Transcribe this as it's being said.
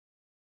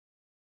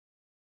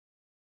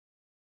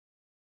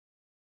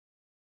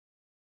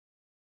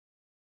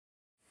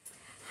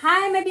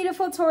Hi, my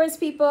beautiful Taurus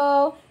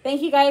people.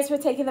 Thank you guys for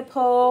taking the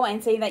poll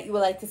and saying that you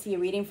would like to see a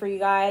reading for you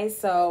guys.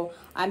 So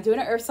I'm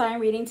doing an earth sign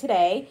reading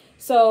today.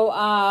 So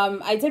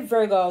I did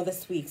Virgo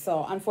this week.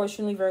 So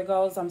unfortunately,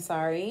 Virgos, I'm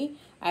sorry.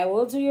 I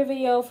will do your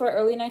video for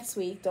early next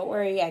week. Don't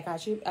worry. I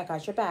got you. I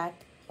got your back.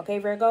 Okay,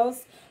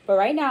 Virgos. But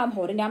right now, I'm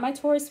holding down my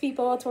Taurus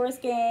people, Taurus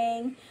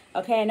gang.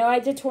 Okay, I know I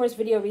did Taurus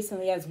video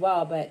recently as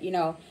well. But, you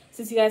know,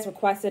 since you guys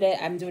requested it,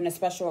 I'm doing a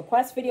special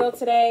request video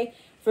today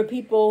for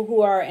people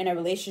who are in a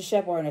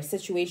relationship or in a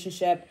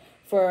situationship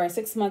for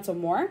 6 months or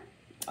more,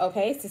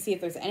 okay, to see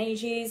if there's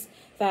energies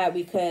that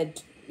we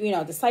could, you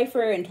know,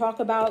 decipher and talk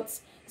about.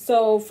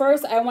 So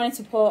first, I wanted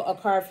to pull a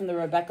card from the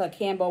Rebecca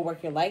Campbell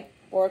Work Your Light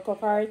Oracle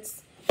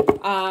cards.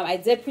 I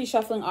did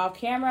pre-shuffling off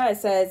camera. It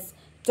says,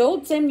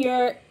 don't dim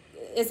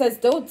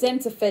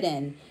to fit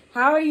in.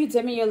 How are you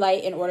dimming your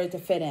light in order to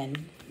fit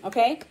in?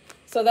 Okay,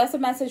 so that's a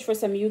message for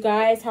some of you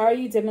guys. How are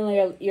you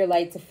dimming your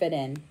light to fit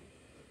in?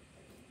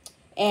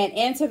 And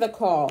answer the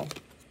call.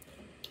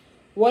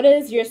 What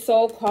is your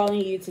soul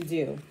calling you to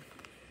do?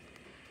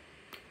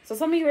 So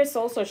some of you are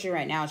soul searching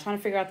right now, trying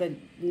to figure out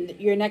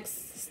your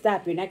next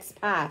step, your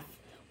next path.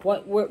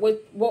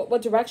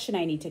 What direction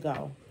I need to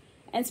go.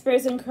 And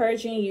Spirit's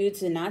encouraging you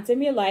to not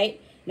dim your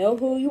light, know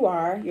who you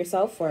are, your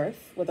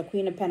self-worth, with the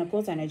Queen of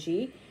Pentacles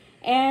energy,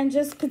 and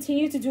just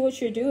continue to do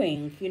what you're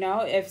doing. You know,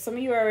 if some of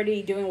you are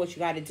already doing what you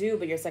got to do,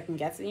 but you're second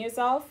guessing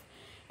yourself,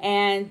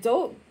 and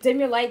don't dim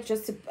your light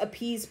just to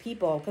appease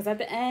people. Because in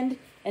the end,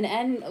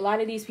 a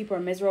lot of these people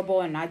are miserable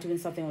and not doing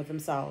something with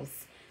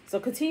themselves. So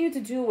continue to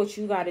do what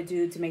you got to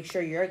do to make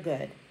sure you're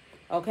good.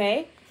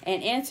 Okay?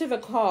 And answer the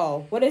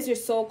call. What is your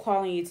soul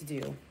calling you to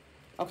do?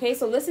 Okay?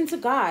 So listen to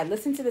God.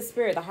 Listen to the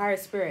Spirit, the higher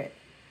Spirit.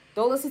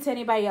 Don't listen to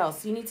anybody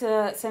else. You need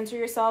to center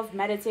yourself,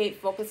 meditate,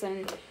 focus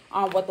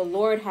on what the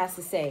Lord has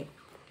to say.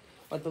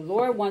 What the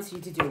Lord wants you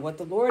to do. What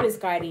the Lord is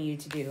guiding you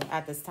to do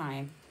at this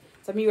time.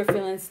 Some of you are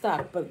feeling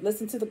stuck, but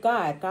listen to the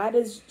God. God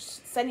is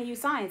sending you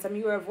signs. Some of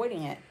you are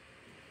avoiding it.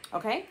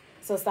 Okay?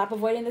 So stop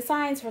avoiding the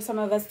signs for some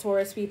of us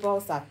Taurus people.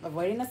 Stop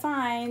avoiding the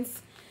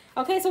signs.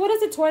 Okay, so what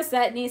is the Taurus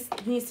that needs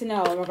to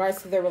know in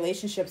regards to their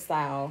relationship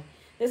style?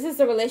 This is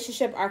the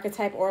relationship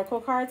archetype oracle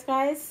cards,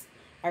 guys.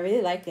 I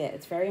really like it.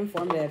 It's very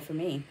informative for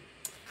me.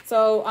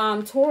 So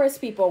Taurus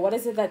people, what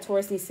is it that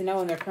Taurus needs to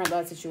know in their current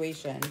love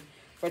situation?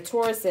 For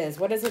Tauruses,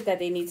 what is it that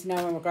they need to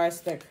know in regards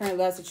to their current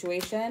love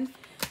situation?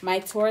 My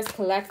Taurus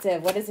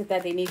collective, what is it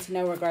that they need to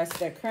know in regards to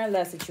their current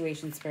love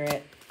situation,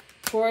 Spirit?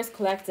 Taurus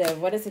collective,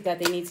 what is it that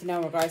they need to know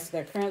in regards to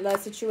their current love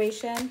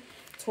situation?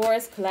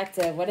 Taurus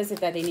collective, what is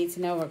it that they need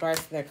to know in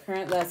regards to their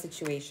current love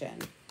situation?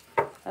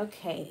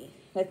 Okay,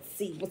 let's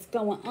see what's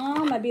going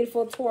on, my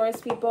beautiful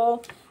Taurus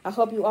people. I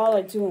hope you all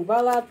are doing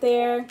well out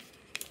there.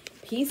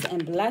 Peace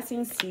and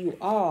blessings to you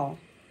all.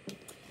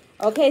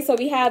 Okay, so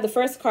we have the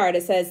first card.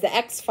 It says the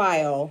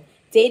X-File,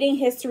 Dating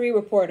History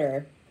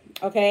Reporter.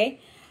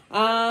 Okay,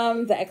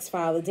 the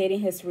X-File, the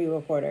Dating History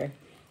Reporter.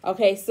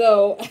 Okay,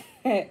 so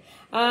I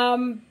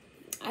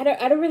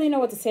don't really know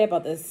what to say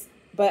about this,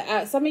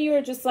 but some of you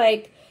are just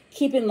like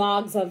keeping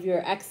logs of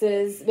your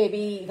exes.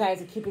 Maybe you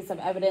guys are keeping some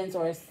evidence,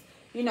 or,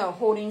 you know,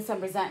 holding some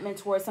resentment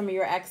towards some of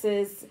your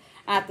exes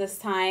at this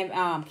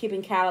time.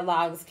 Keeping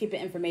catalogs, keeping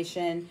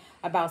information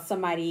about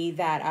somebody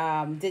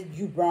that did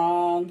you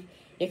wrong.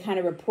 You're kind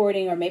of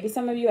reporting, or maybe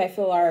some of you, I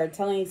feel, are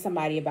telling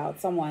somebody about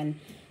someone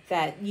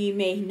that you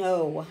may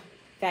know,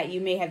 that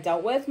you may have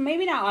dealt with.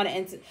 Maybe not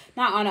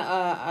on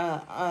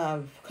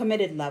a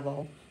committed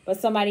level, but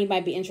somebody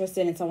might be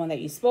interested in someone that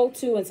you spoke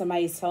to, and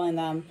somebody's telling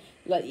them,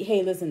 like,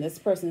 hey, listen, this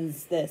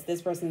person's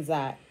this person's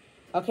that.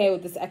 Okay,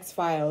 with this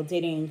X-File,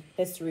 Dating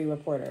History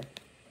Reporter.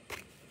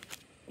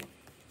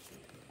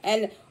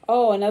 And,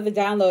 oh, another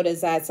download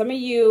is that some of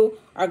you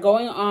are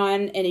going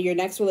on in your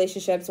next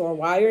relationships, or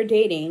while you're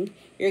dating,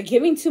 you're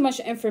giving too much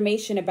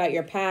information about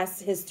your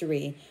past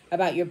history,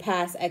 about your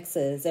past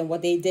exes and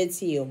what they did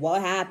to you, what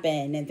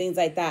happened, and things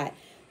like that.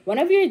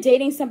 Whenever you're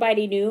dating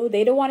somebody new,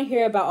 they don't want to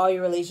hear about all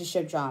your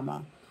relationship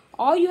drama.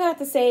 All you have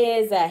to say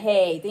is that,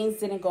 hey, things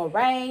didn't go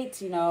right.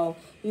 You know,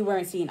 we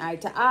weren't seeing eye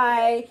to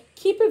eye.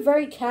 Keep it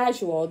very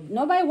casual.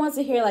 Nobody wants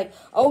to hear like,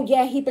 oh,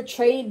 yeah, he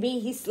betrayed me.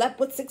 He slept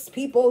with 6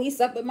 people. He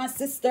slept with my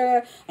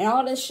sister and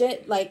all this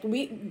shit. Like,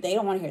 they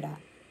don't want to hear that.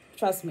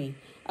 Trust me.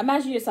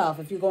 Imagine yourself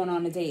if you're going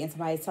on a date and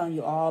somebody's telling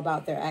you all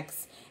about their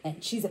ex,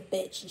 and she's a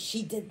bitch, and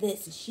she did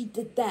this, and she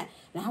did that,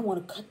 and I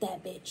want to cut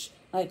that bitch.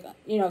 Like,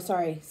 you know,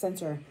 sorry,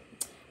 censor.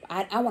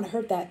 I want to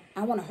hurt that.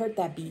 I want to hurt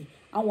that bee.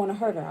 I want to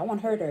hurt her. I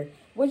want to hurt her.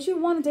 Would you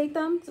want to date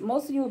them?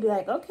 Most of you will be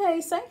like,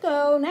 okay,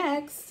 psycho,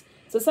 next.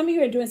 So some of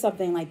you are doing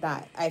something like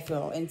that, I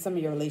feel, in some of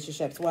your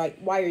relationships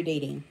while you're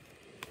dating.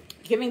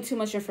 Giving too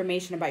much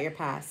information about your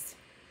past.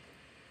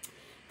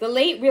 The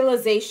late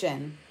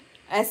realization.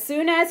 As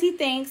soon as he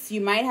thinks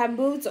you might have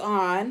moved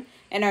on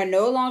and are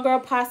no longer a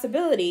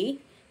possibility,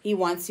 he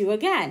wants you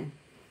again.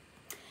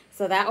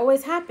 So that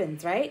always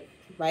happens, right?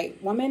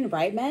 Right woman,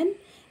 right men?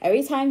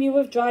 Every time you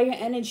withdraw your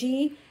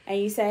energy and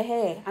you say,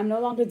 hey, I'm no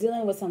longer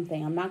dealing with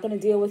something. I'm not going to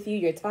deal with you.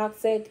 You're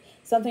toxic.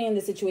 Something in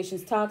the situation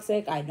is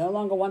toxic. I no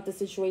longer want the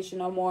situation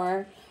no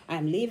more.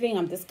 I'm leaving,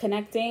 I'm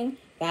disconnecting,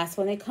 that's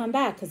when they come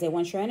back because they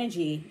want your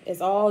energy.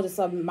 It's all just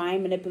a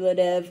mind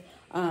manipulative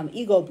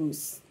ego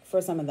boost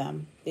for some of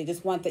them. They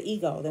just want the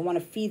ego. They want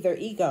to feed their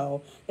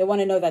ego. They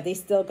want to know that they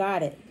still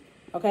got it.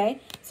 Okay?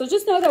 So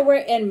just know that we're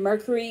in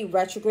Mercury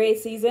retrograde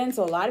season.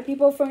 So a lot of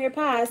people from your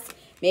past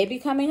may be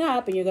coming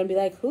up and you're going to be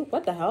like, who?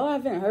 What the hell? I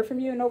haven't heard from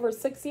you in over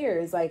 6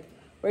 years. Like,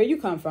 where you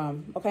come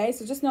from? Okay?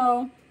 So just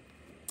know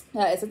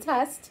that it's a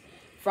test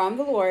from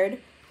the Lord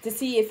to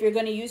see if you're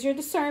going to use your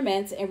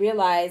discernment and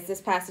realize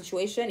this past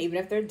situation, even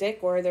if they're dick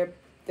or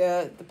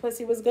the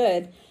pussy was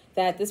good,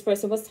 that this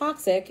person was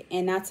toxic,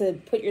 and not to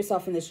put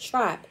yourself in this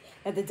trap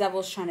that the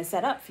devil's trying to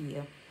set up for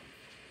you.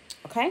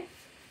 Okay?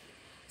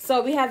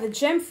 So we have the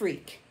gym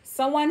freak,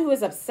 someone who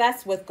is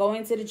obsessed with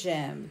going to the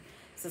gym.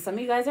 So some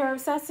of you guys are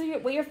obsessed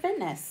with your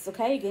fitness,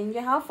 okay? You're getting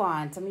your health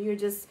on. Some of you are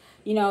just,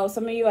 you know,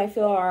 some of you I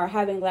feel are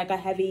having like a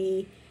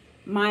heavy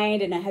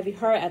mind and a heavy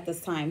heart at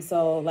this time.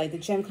 So like the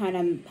gym kind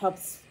of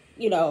helps,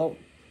 you know,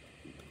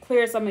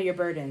 clear some of your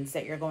burdens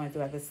that you're going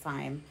through at this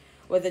time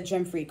with a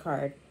gym freak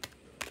card.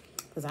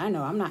 Because I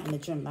know I'm not in the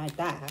gym like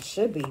that. I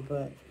should be,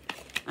 but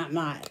I'm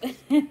not.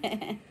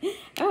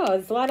 Oh,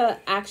 it's a lot of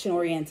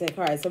action-oriented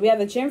cards. So we have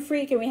the gym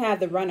freak and we have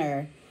the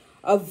runner.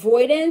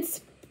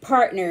 Avoidance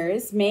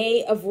partners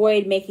may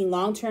avoid making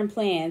long-term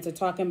plans or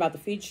talking about the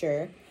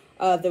future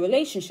of the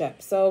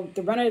relationship. So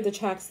the runner, the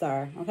track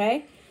star,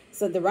 okay?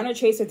 So the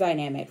runner-chaser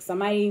dynamic.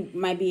 Somebody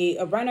might be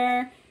a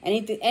runner.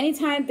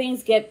 Anytime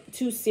things get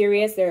too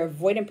serious, they're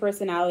avoidant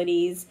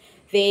personalities.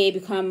 They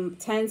become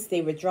tense.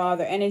 They withdraw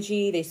their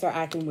energy. They start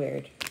acting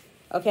weird.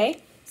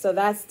 Okay? So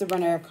that's the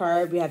runner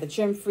card. We have the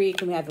gym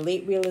freak, and we have the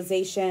late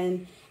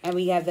realization, and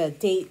we have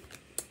the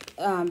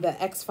the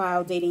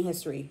X-File dating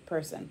history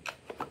person.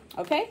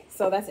 Okay?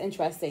 So that's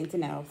interesting to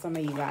know, some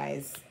of you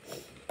guys.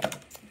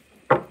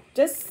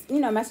 Just, you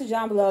know, message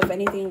down below if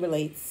anything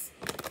relates.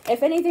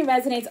 If anything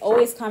resonates,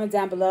 always comment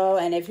down below.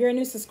 And if you're a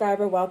new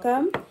subscriber,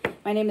 welcome.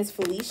 My name is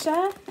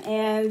Felicia,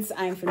 and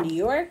I'm from New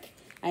York.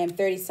 I am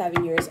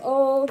 37 years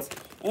old,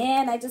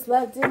 and I just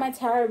love doing my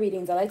tarot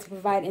readings. I like to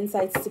provide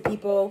insights to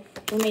people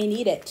who may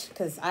need it,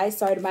 because I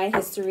started my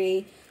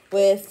history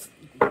with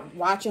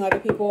watching other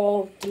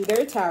people do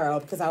their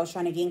tarot because I was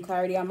trying to gain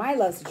clarity on my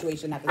love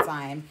situation at the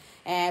time.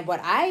 And what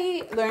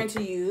I learned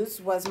to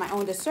use was my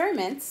own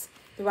discernment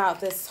throughout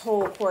this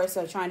whole course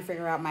of trying to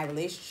figure out my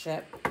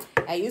relationship.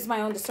 I used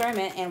my own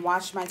discernment and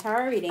watched my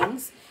tarot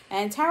readings.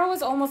 And tarot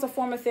was almost a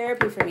form of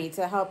therapy for me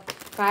to help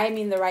guide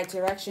me in the right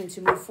direction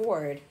to move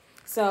forward.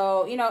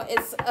 So, you know,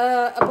 it's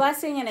a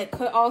blessing, and it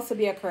could also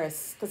be a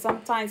curse. Because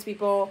sometimes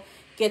people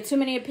get too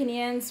many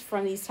opinions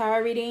from these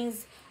tarot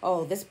readings.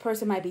 Oh, this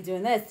person might be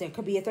doing this. There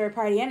could be a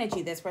third-party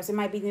energy. This person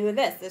might be doing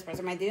this. This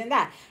person might be doing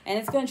that. And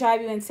it's going to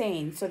drive you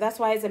insane. So that's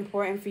why it's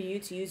important for you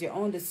to use your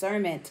own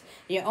discernment,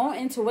 your own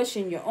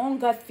intuition, your own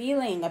gut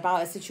feeling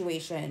about a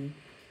situation.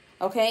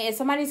 Okay, if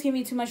somebody's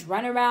giving you too much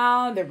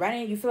runaround, they're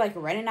running, you feel like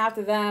you're running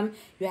after them,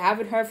 you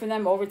haven't heard from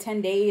them over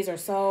 10 days or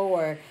so,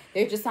 or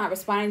they're just not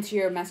responding to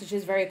your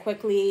messages very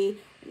quickly,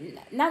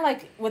 not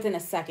like within a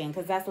second,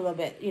 because that's a little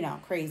bit, you know,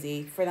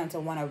 crazy for them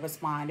to want to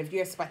respond if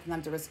you're expecting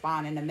them to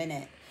respond in a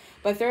minute.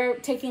 But if they're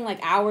taking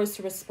like hours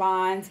to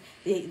respond,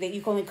 that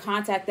you can only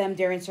contact them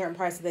during certain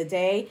parts of the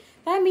day,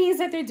 that means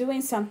that they're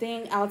doing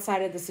something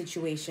outside of the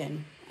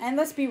situation. And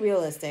let's be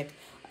realistic.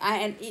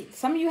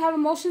 Some of you have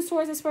emotions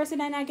towards this person,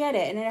 and I get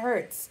it, and it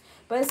hurts.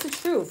 But it's the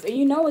truth, and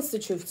you know it's the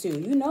truth too.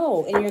 You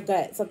know in your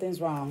gut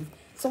something's wrong.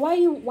 So why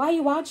are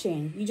you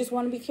watching? You just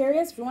want to be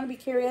curious? If you want to be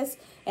curious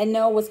and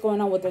know what's going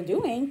on, what they're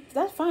doing,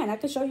 that's fine. I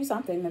can show you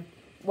something.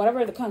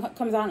 Whatever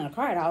comes out in a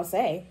card, I'll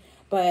say.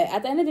 But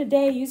at the end of the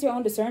day, use your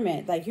own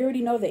discernment. Like, you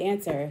already know the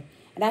answer.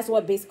 And that's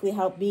what basically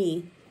helped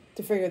me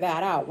to figure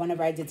that out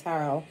whenever I did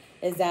tarot,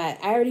 is that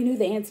I already knew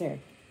the answer.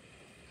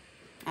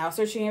 I was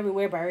searching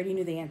everywhere, but I already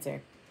knew the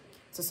answer.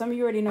 So some of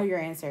you already know your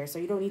answer, so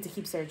you don't need to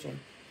keep searching.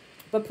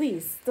 But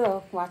please,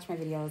 still watch my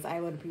videos. I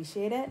would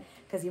appreciate it,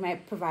 because you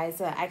might provide,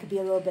 so I could be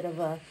a little bit of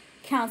a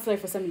counselor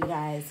for some of you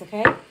guys,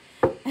 okay?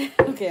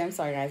 Okay, I'm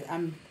sorry, guys.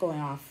 I'm going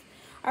off.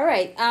 All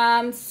right,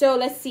 so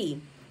let's see.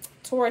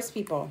 Taurus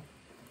people.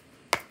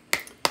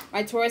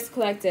 My Taurus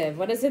collective,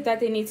 what is it that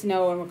they need to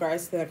know in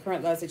regards to their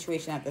current love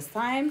situation at this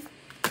time?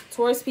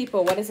 Taurus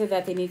people, what is it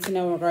that they need to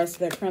know in regards to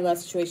their current love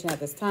situation at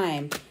this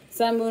time?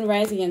 Sun, Moon,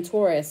 Rising in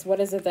Taurus, what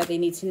is it that they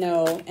need to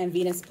know? And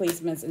Venus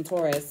placements in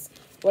Taurus,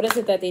 what is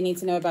it that they need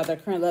to know about their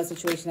current love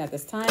situation at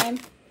this time?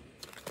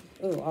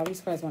 Ooh, all these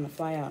cards want to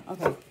fly out.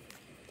 Okay.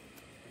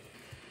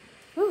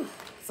 Whew,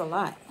 it's a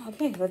lot.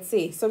 Okay, let's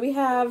see. So we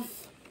have,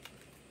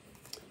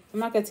 I'm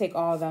not going to take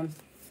all of them,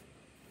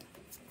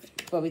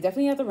 but we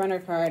definitely have the runner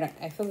card.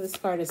 I feel this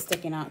card is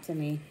sticking out to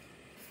me.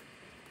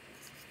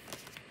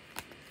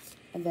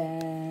 And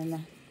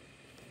then,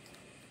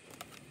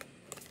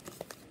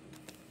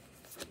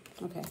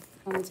 okay,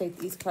 I'm going to take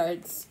these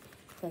cards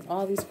because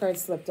all these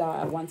cards slipped out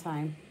at one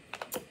time.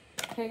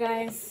 Okay,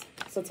 guys,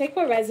 so take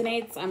what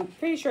resonates. I'm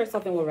pretty sure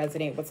something will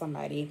resonate with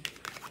somebody.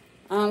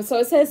 So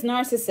it says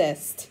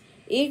narcissist,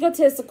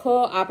 egotistical,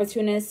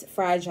 opportunist,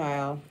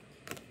 fragile.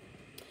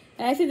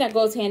 And I think that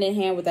goes hand in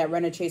hand with that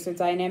runner-chaser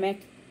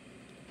dynamic.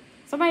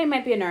 Somebody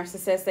might be a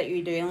narcissist that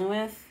you're dealing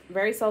with.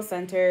 Very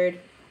self-centered.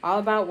 All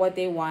about what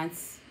they want.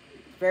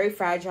 Very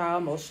fragile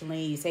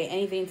emotionally. You say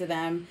anything to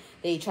them,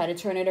 they try to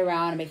turn it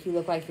around and make you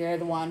look like you're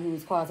the one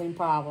who's causing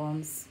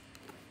problems.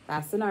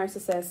 That's the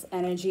narcissist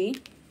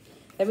energy.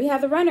 Then we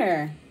have the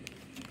runner.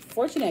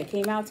 Fortunate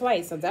came out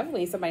twice, so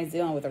definitely somebody's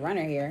dealing with a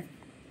runner here.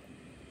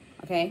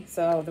 Okay,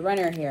 so the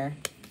runner here.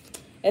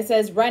 It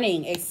says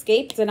running,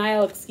 escape,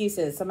 denial,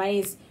 excuses.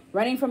 Somebody's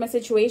running from a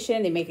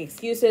situation. They make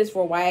excuses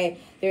for why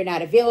they're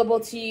not available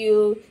to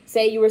you.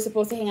 Say you were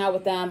supposed to hang out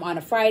with them on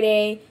a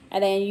Friday,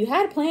 and then you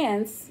had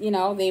plans. You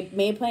know, they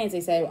made plans.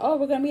 They said, oh,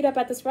 we're going to meet up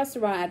at this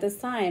restaurant at this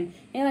time.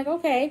 And you're like,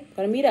 okay,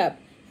 going to meet up.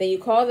 Then you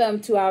call them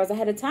 2 hours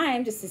ahead of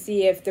time just to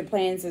see if their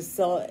plans are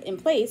still in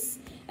place.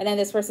 And then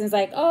this person's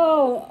like,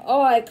 oh,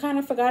 I kind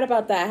of forgot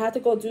about that. I have to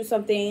go do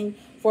something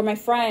for my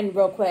friend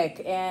real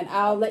quick, and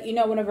I'll let you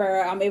know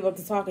whenever I'm able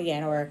to talk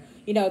again, or,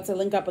 you know, to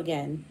link up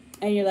again.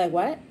 And you're like,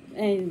 what?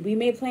 And we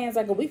made plans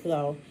like a week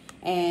ago.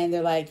 And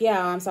they're like,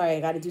 yeah, I'm sorry,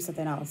 I got to do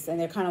something else. And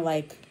they're kind of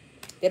like,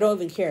 they don't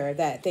even care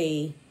that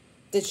they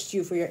ditched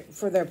you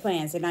for their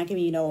plans. They're not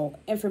giving you no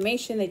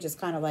information. They just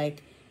kind of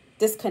like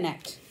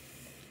disconnect.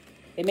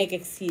 They make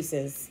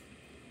excuses.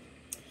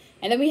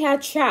 And then we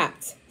have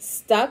trapped,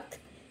 stuck,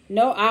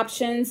 no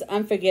options,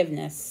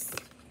 unforgiveness.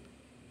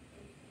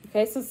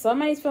 Okay, so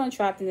somebody's feeling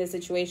trapped in this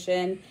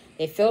situation.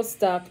 They feel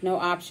stuck, no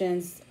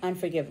options,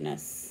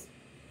 unforgiveness.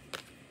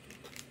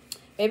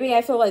 Maybe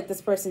I feel like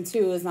this person,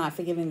 too, is not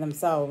forgiving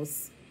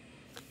themselves.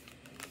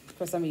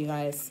 For some of you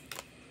guys.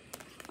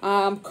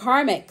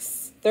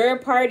 Karmics,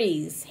 third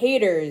parties,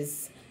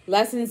 haters,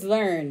 lessons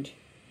learned.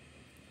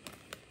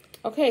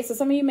 Okay, so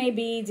some of you may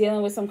be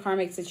dealing with some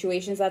karmic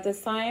situations at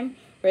this time,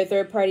 where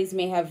third parties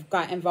may have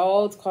got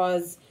involved,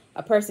 caused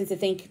a person to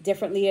think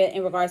differently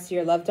in regards to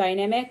your love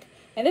dynamic.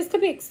 And this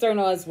could be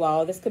external as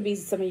well. This could be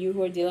some of you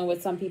who are dealing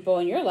with some people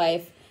in your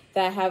life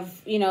that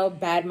have, you know,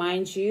 bad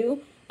mind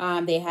you.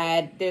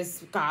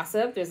 There's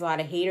gossip. There's a lot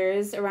of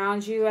haters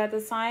around you at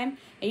this time.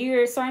 And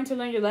you're starting to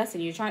learn your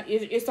lesson. You're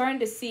starting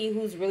to see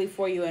who's really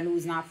for you and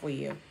who's not for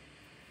you.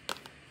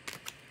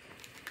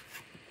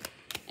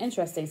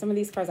 Interesting. Some of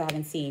these cards I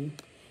haven't seen.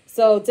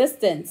 So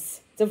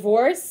distance,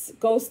 divorce,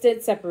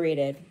 ghosted,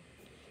 separated.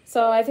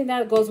 So I think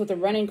that goes with the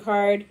running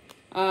card.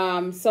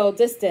 So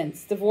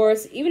distance,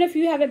 divorce, even if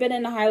you haven't been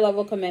in a high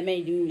level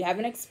commitment, you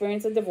haven't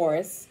experienced a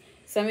divorce.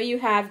 Some of you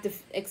have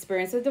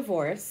experienced a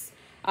divorce,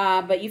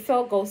 but you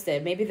felt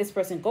ghosted. Maybe this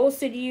person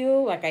ghosted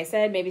you. Like I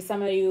said, maybe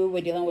some of you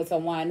were dealing with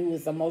someone who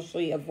is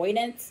emotionally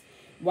avoidant.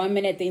 1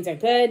 minute things are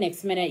good.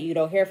 Next minute you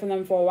don't hear from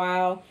them for a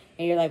while.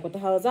 And you're like, what the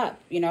hell is up?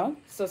 You know?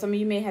 So some of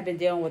you may have been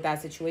dealing with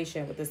that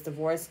situation with this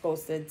divorce,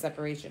 ghosted,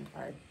 separation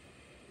card.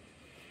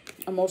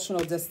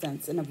 Emotional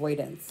distance and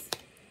avoidance.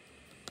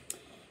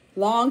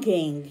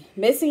 Longing,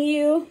 missing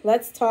you,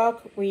 let's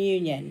talk,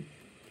 reunion.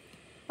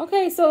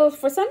 Okay, so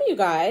for some of you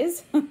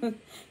guys,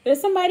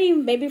 there's somebody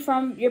maybe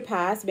from your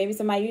past, maybe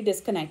somebody you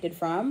disconnected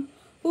from,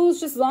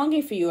 who's just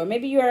longing for you. Or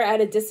maybe you're at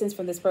a distance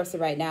from this person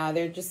right now.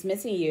 They're just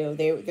missing you.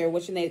 They're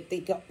wishing they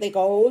could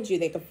hold you.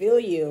 They could feel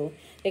you.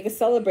 They could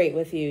celebrate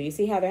with you. You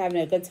see how they're having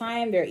a good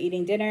time. They're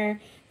eating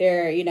dinner.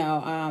 They're, you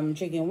know,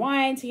 drinking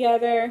wine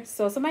together.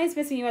 So somebody's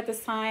missing you at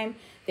this time.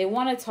 They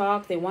want to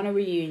talk. They want a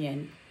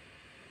reunion.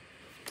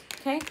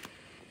 Okay,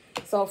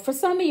 so for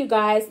some of you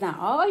guys, not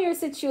all your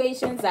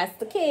situations, that's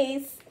the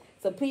case.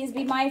 So please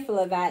be mindful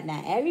of that.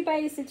 Not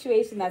everybody's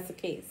situation, that's the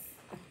case.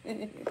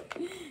 Not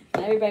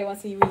everybody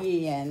wants a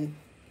reunion.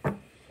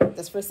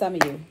 Just for some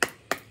of you.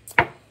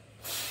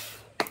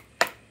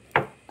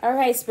 All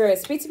right, Spirit,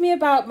 speak to me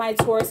about my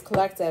Taurus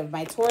collective.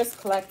 My Taurus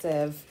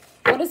collective.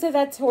 What is it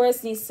that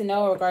Taurus needs to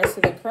know in regards to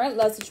the current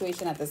love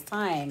situation at this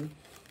time?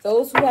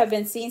 Those who have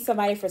been seeing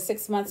somebody for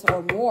 6 months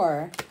or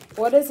more,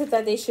 what is it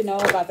that they should know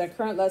about their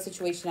current love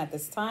situation at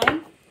this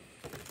time?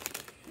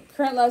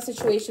 Current love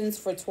situations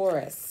for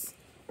Taurus.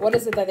 What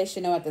is it that they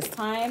should know at this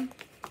time?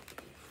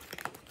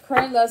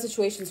 Current love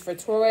situations for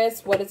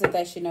Taurus. What is it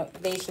that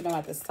they should know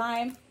at this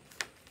time?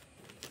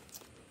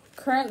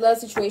 Current love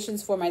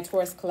situations for my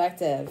Taurus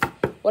collective.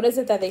 What is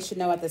it that they should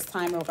know at this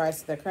time in regards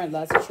to their current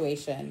love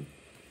situation?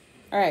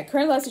 All right,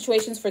 current love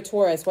situations for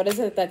Taurus. What is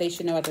it that they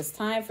should know at this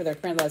time for their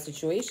current love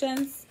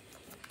situations?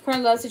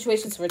 Current love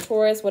situations for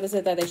Taurus. What is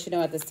it that they should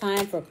know at this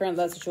time for current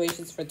love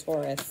situations for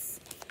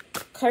Taurus?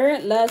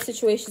 Current love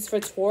situations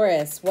for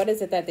Taurus. What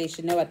is it that they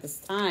should know at this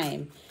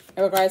time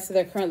in regards to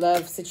their current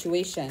love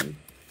situation?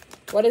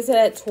 What is it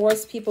that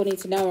Taurus people need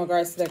to know in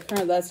regards to their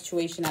current love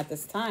situation at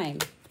this time?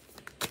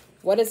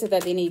 What is it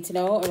that they need to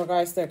know in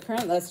regards to their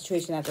current love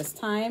situation at this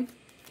time?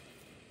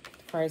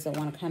 The cards don't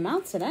want to come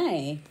out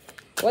today.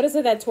 What is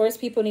it that Taurus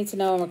people need to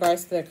know in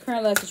regards to their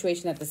current love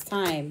situation at this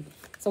time?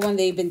 So when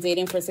they've been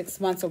dating for 6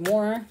 months or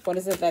more, what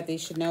is it that they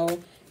should know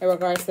in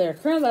regards to their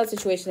current love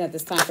situation at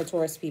this time for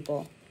Taurus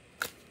people?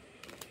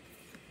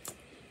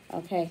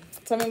 Okay,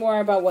 tell me more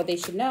about what they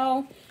should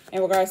know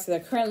in regards to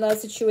their current love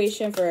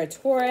situation for a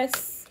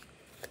Taurus.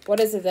 What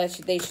is it that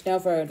they should know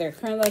for their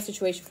current love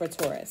situation for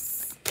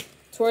Taurus?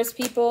 Taurus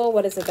people,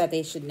 what is it that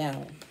they should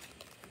know?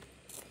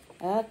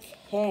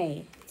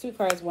 Okay. 2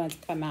 cards want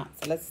to come out,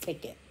 so let's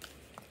take it.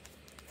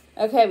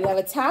 Okay, we have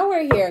a tower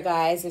here,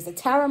 guys. There's a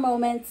tower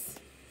moment.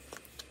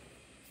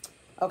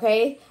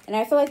 Okay, and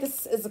I feel like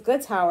this is a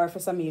good tower for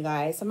some of you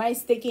guys.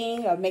 Somebody's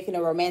thinking of making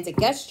a romantic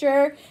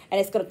gesture, and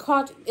it's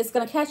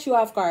gonna catch you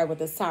off guard with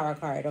this tower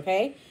card.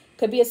 Okay,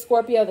 could be a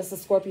Scorpio. This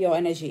is Scorpio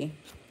energy.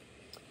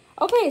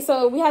 Okay,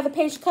 so we have the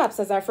Page of Cups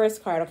as our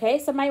first card. Okay,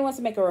 somebody wants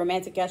to make a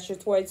romantic gesture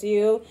towards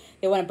you.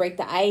 They want to break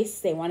the ice.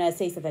 They want to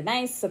say something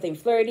nice, something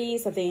flirty,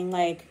 something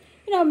like,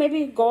 you know,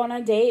 maybe go on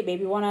a date.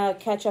 Maybe want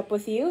to catch up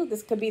with you.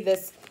 This could be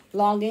this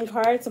longing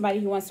card. Somebody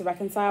who wants to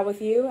reconcile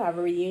with you, have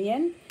a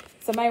reunion.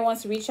 Somebody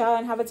wants to reach out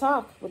and have a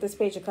talk with this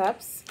Page of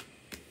Cups.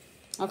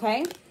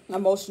 Okay,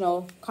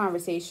 emotional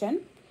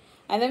conversation.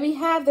 And then we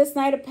have this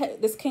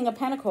this King of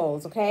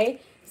Pentacles.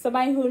 Okay,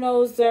 somebody who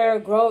knows their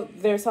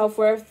growth, their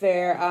self-worth,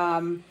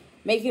 they're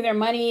making their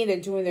money, they're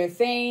doing their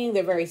thing,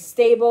 they're very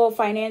stable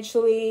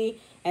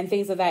financially and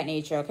things of that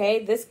nature.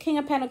 Okay, this King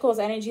of Pentacles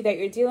energy that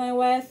you're dealing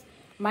with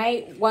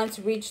might want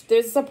to reach.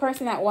 There's a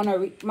person that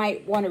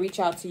might want to reach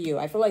out to you.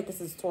 I feel like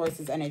this is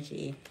Taurus's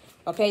energy.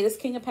 Okay, this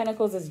King of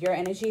Pentacles is your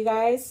energy,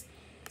 guys.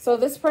 So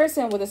this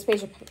person with this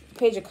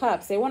Page of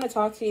Cups, they want to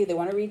talk to you. They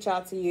want to reach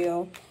out to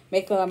you,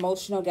 make an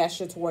emotional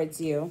gesture towards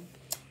you.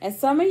 And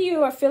some of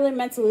you are feeling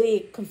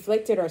mentally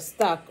conflicted or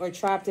stuck or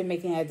trapped in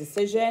making a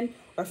decision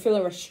or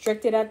feeling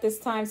restricted at this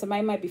time.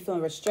 Somebody might be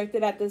feeling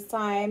restricted at this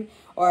time,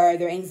 or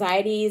their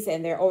anxieties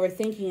and their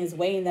overthinking is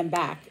weighing them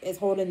back, is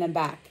holding them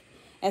back.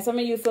 And some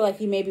of you feel like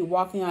you may be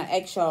walking on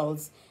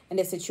eggshells in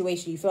this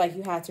situation. You feel like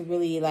you have to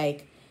really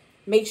like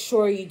make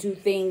sure you do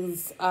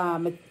things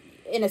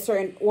in a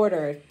certain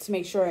order to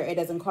make sure it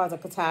doesn't cause a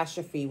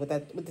catastrophe with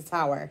the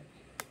tower,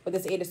 with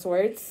this 8 of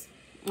Swords.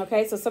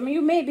 Okay, so some of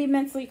you may be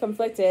mentally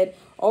conflicted,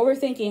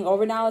 overthinking,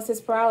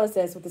 overanalysis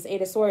paralysis with this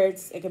 8 of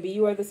Swords. It could be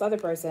you or this other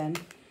person.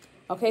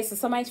 Okay, so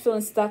somebody's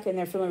feeling stuck and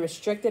they're feeling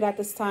restricted at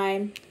this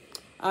time,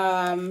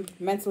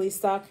 mentally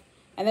stuck.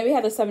 And then we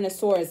have the 7 of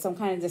Swords, some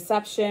kind of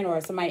deception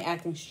or somebody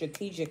acting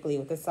strategically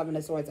with the 7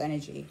 of Swords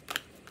energy.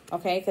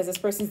 Okay, because this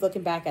person's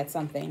looking back at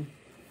something.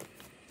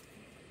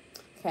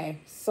 Okay,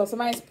 so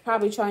somebody's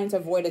probably trying to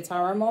avoid a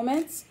tower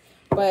moment,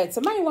 but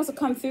somebody wants to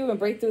come through and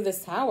break through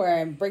this tower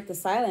and break the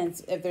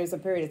silence if there's a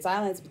period of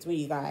silence between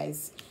you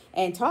guys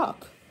and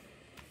talk.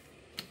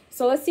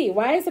 So let's see.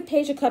 Why is the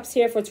Page of Cups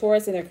here for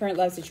Taurus in their current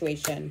love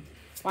situation?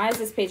 Why is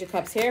this Page of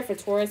Cups here for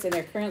Taurus in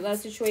their current love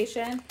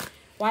situation?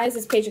 Why is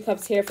this Page of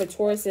Cups here for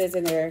Tauruses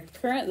in their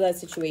current love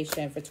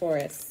situation for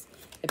Taurus?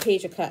 The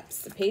Page of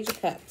Cups. The Page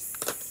of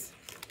Cups.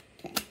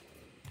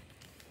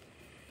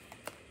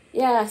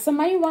 Yeah,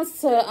 somebody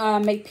wants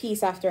to make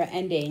peace after an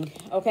ending,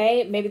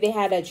 okay? Maybe they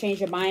had a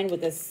change of mind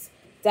with this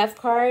Death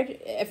card.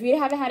 If you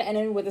haven't had an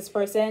ending with this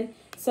person,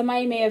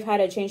 somebody may have had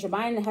a change of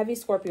mind. Heavy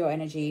Scorpio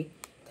energy.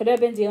 Could have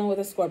been dealing with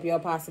a Scorpio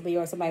possibly,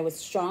 or somebody with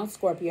strong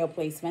Scorpio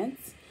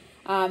placements.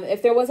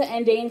 If there was an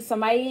ending,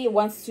 somebody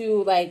wants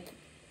to, like,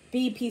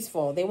 be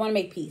peaceful. They want to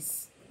make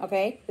peace,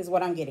 okay? Is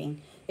what I'm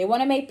getting. They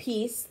want to make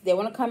peace. They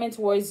want to come in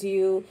towards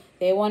you.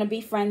 They want to be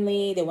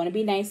friendly. They want to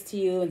be nice to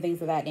you and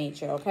things of that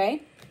nature,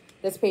 okay?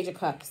 This Page of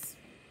Cups.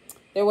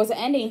 There was an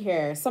ending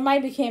here.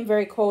 Somebody became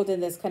very cold in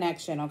this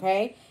connection,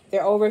 okay?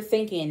 They're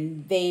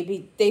overthinking.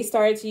 They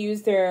started to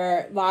use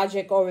their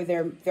logic over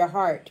their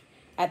heart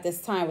at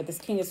this time with this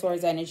King of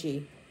Swords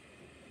energy.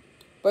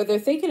 But they're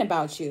thinking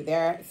about you.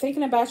 They're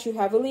thinking about you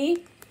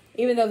heavily,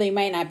 even though they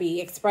might not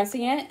be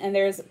expressing it. And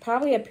there's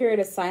probably a period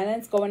of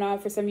silence going on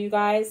for some of you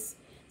guys.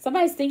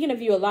 Somebody's thinking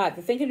of you a lot.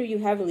 They're thinking of you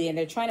heavily, and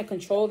they're trying to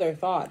control their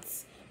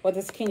thoughts with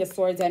this King of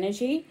Swords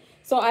energy.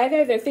 So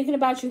either they're thinking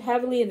about you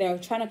heavily and they're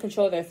trying to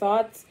control their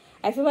thoughts.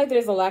 I feel like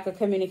there's a lack of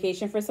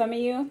communication for some of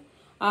you.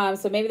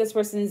 So maybe this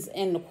person's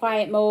in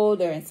quiet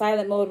mode or in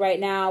silent mode right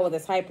now with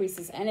this High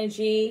Priestess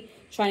energy,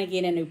 trying to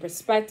gain a new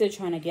perspective,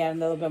 trying to get a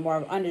little bit more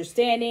of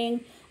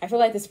understanding. I feel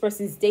like this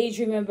person's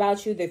daydreaming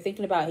about you. They're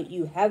thinking about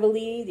you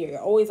heavily. You're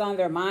always on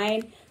their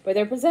mind. But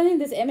they're presenting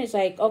this image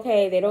like,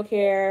 okay, they don't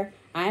care.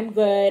 I'm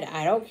good.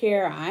 I don't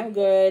care. I'm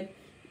good.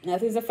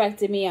 Nothing's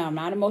affected me. I'm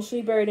not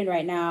emotionally burdened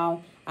right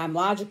now. I'm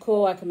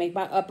logical. I can make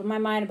up in my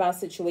mind about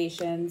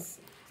situations.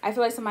 I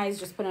feel like somebody's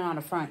just putting on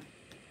a front.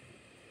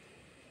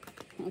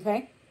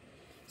 Okay?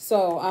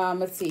 So,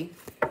 let's see.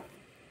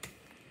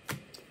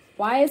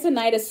 Why is the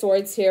Knight of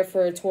Swords here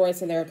for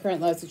Taurus in their current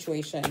love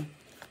situation?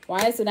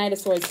 Why is the Knight of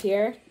Swords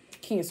here?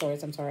 King of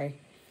Swords, I'm sorry.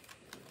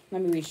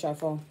 Let me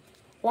reshuffle.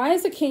 Why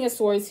is the King of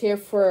Swords here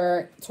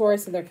for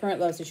Taurus in their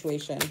current love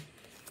situation?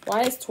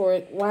 Why is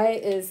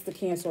the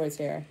King of Swords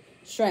here?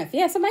 Strength.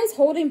 Yeah, somebody's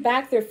holding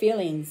back their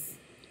feelings.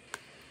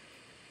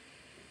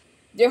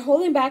 They're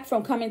holding back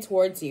from coming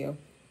towards you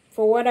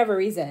for whatever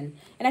reason.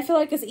 And I feel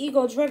like it's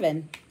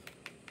ego-driven.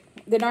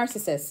 The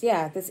narcissist,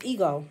 yeah, this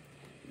ego.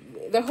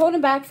 They're holding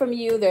back from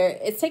you.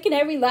 It's taking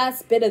every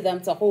last bit of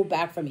them to hold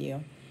back from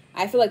you.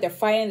 I feel like they're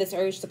fighting this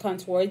urge to come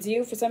towards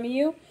you for some of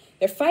you.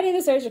 They're fighting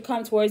this urge to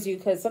come towards you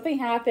because something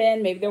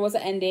happened. Maybe there was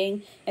an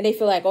ending. And they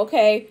feel like,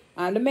 okay,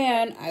 I'm the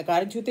man. I got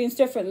to do things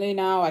differently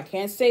now. I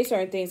can't say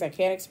certain things. I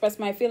can't express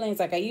my feelings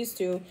like I used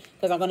to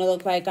because I'm going to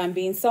look like I'm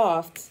being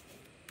soft.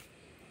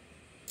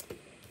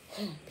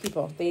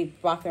 People, they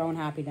block their own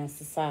happiness.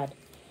 It's sad.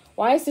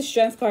 Why is the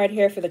Strength card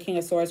here for the King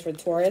of Swords for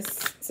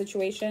Taurus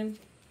situation?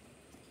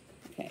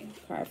 Okay,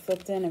 card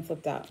flipped in and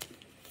flipped out.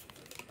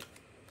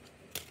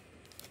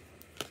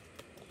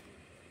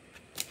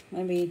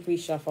 Let me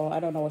reshuffle.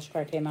 I don't know which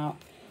card came out.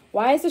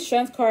 Why is the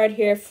Strength card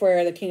here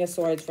for the King of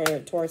Swords for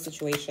Taurus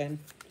situation?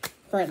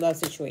 Current love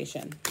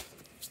situation.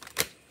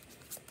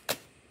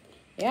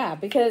 Yeah,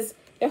 because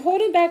they're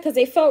holding back because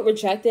they felt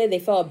rejected. They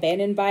felt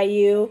abandoned by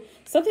you.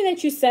 Something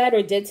that you said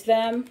or did to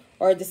them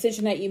or a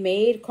decision that you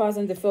made caused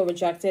them to feel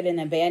rejected and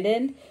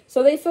abandoned.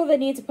 So they feel the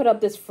need to put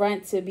up this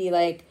front to be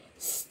like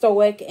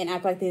stoic and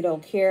act like they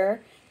don't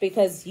care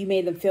because you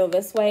made them feel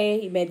this way.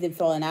 You made them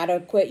feel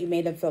inadequate. You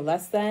made them feel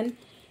less than.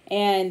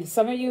 And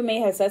some of you may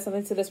have said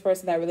something to this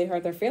person that really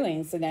hurt their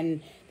feelings. And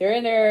then they're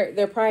in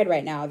their pride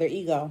right now, their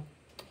ego.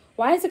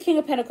 Why is the King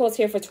of Pentacles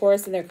here for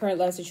Taurus in their current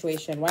love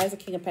situation? Why is the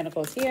King of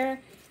Pentacles here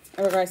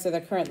in regards to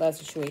their current love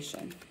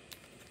situation?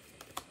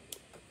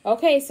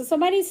 Okay, so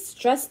somebody's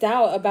stressed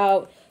out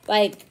about,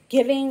 like,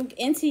 giving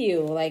into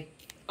you. Like,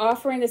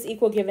 offering this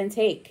equal give and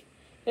take.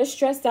 They're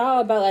stressed out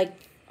about, like,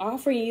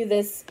 offering you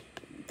this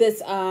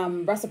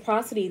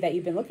reciprocity that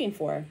you've been looking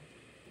for.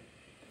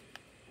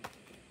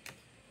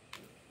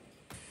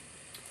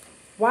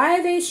 Why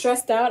are they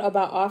stressed out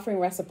about offering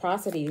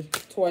reciprocity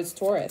towards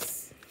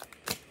Taurus?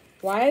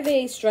 Why are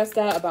they stressed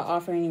out about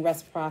offering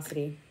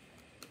reciprocity?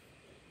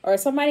 Or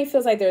somebody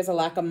feels like there's a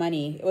lack of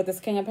money with this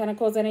King of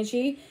Pentacles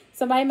energy.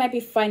 Somebody might be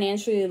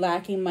financially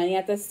lacking money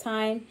at this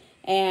time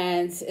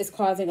and is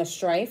causing a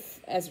strife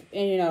as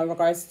in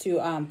regards to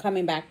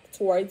coming back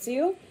towards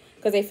you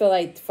because they feel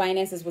like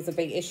finances was a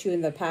big issue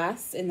in the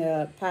past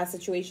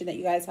situation that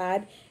you guys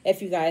had.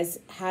 If you guys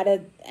had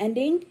an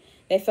ending,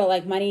 they felt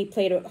like money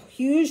played a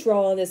huge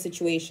role in this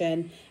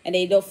situation and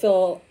they don't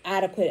feel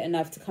adequate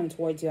enough to come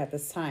towards you at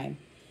this time.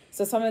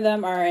 So some of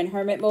them are in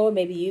hermit mode.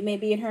 Maybe you may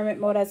be in hermit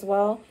mode as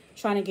well,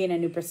 trying to gain a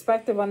new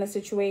perspective on the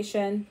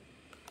situation.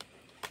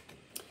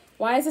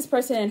 Why is this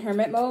person in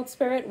hermit mode,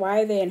 Spirit?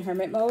 Why are they in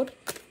hermit mode?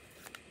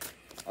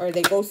 Or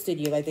they ghosted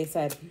you, like they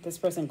said. This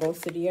person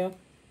ghosted you.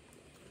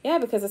 Yeah,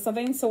 because of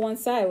something someone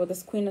said with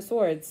this Queen of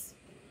Swords.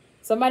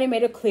 Somebody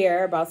made it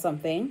clear about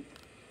something.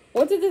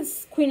 What did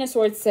this Queen of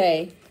Swords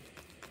say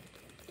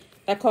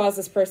that caused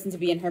this person to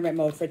be in hermit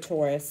mode for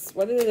Taurus?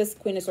 What did this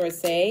Queen of Swords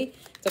say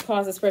to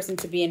cause this person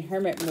to be in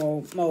hermit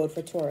mode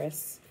for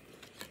Taurus?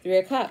 Three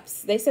of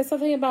Cups. They said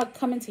something about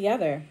coming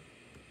together.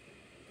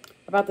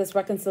 About this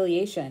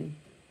reconciliation.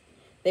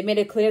 They made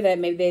it clear that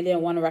maybe they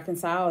didn't want to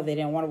reconcile. They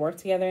didn't want to work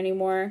together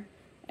anymore.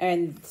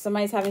 And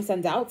somebody's having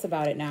some doubts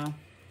about it now.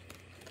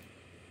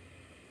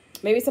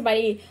 Maybe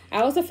somebody...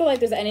 I also feel like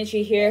there's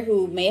energy here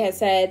who may have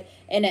said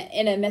in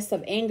a midst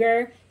of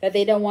anger that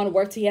they don't want to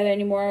work together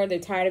anymore. They're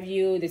tired of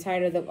you. They're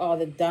tired of all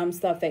the dumb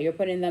stuff that you're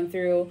putting them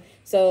through.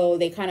 So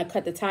they kind of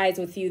cut the ties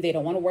with you. They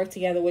don't want to work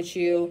together with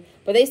you.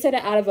 But they said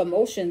it out of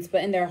emotions.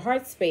 But in their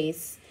heart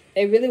space,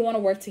 they really want to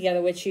work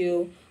together with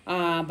you.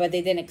 But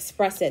they didn't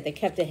express it. They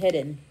kept it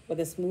hidden with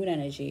this moon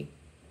energy.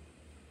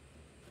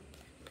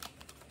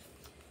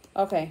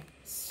 Okay,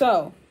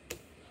 so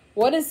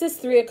what is this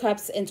Three of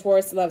Cups in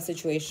Taurus love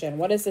situation?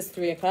 What is this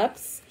Three of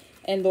Cups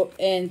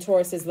in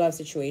Taurus's love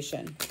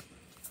situation?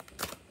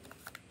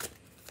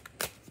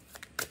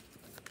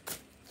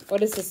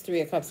 What is this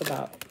Three of Cups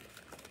about?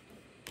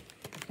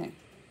 Okay,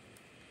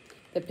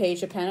 the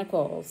Page of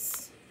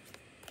Pentacles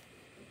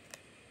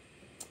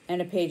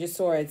and the Page of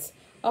Swords.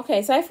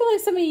 Okay, so I feel like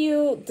some of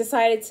you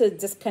decided to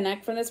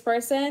disconnect from this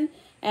person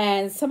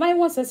and somebody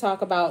wants to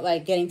talk about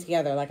like getting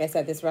together. Like I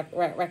said, this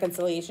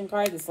reconciliation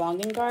card, this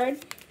longing card.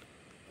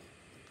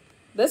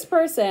 This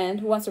person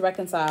who wants to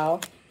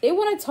reconcile, they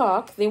want to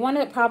talk. They want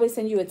to probably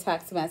send you a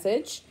text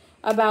message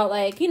about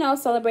like,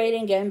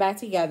 celebrating, getting back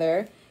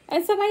together.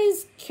 And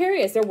somebody's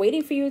curious. They're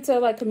waiting for you to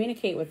like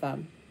communicate with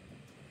them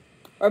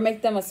or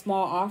make them a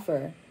small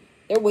offer.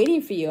 They're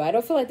waiting for you. I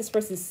don't feel like this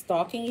person's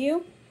stalking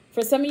you.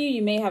 For some of you,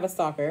 you may have a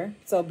stalker,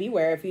 so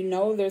beware. If you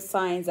know there's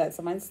signs that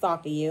someone's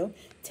stalking you,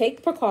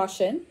 take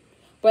precaution.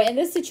 But in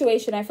this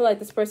situation, I feel like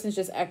this person's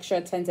just extra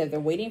attentive.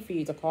 They're waiting for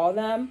you to call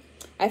them.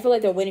 I feel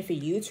like they're waiting for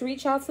you to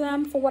reach out to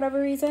them for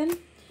whatever reason.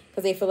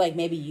 Because they feel like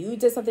maybe you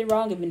did something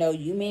wrong, even though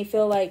you may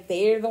feel like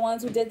they're the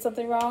ones who did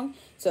something wrong.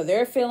 So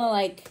they're feeling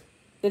like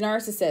the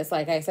narcissist.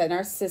 Like I said,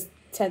 narcissists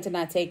tend to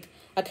not take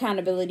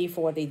accountability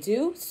for what they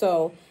do.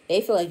 So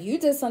they feel like you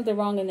did something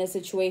wrong in this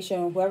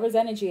situation, whoever's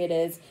energy it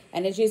is.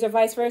 Energies or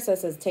vice versa,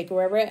 says take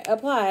wherever it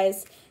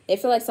applies. They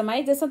feel like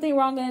somebody did something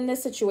wrong in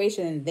this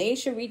situation and they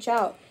should reach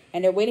out,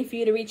 and they're waiting for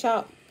you to reach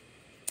out.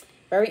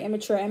 Very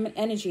immature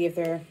energy if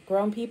they're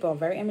grown people,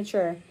 very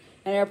immature.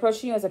 And they're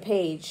approaching you as a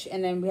page,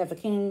 and then we have the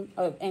King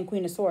and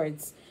Queen of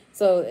Swords.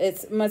 So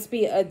it must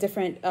be a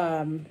different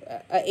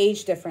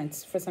age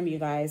difference for some of you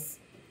guys.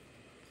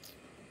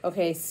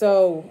 Okay,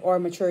 so, or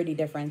maturity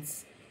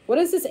difference. What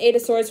is this Eight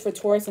of Swords for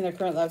Taurus in their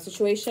current love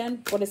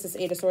situation? What is this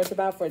Eight of Swords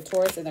about for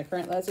Taurus in their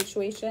current love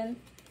situation?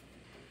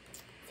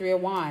 Three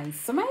of Wands.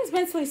 Somebody's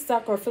mentally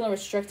stuck or feeling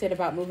restricted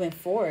about moving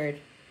forward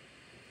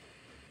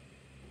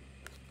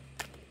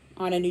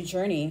on a new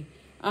journey.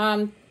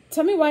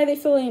 Tell me why they're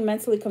feeling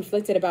mentally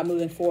conflicted about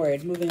moving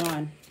forward, moving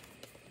on.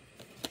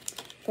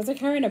 Because they're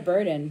carrying a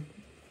burden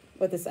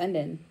with this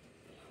ending.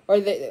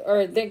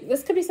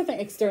 This could be something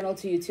external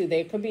to you too.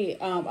 There could be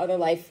other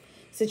life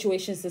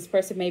situations this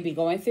person may be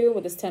going through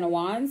with this Ten of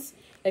Wands.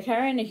 They're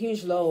carrying a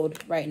huge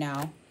load right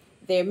now.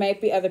 There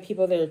might be other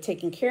people that are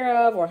taken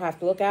care of or have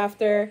to look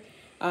after.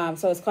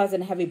 So it's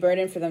causing a heavy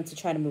burden for them to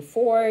try to move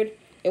forward.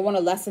 They want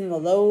to lessen the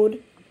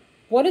load.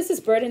 What is this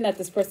burden that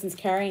this person's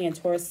carrying in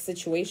Taurus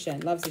situation,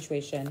 love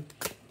situation?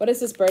 What is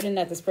this burden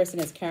that this person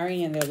is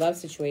carrying in their love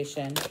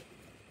situation?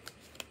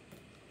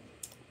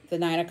 The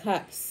Nine of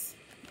Cups,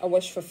 a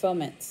wish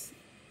fulfillment.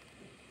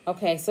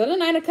 Okay, so the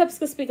Nine of Cups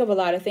could speak of a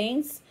lot of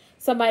things.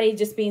 Somebody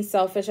just being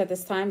selfish at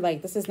this time,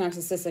 like this is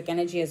narcissistic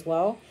energy as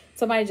well.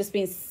 Somebody just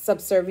being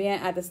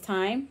subservient at this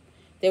time.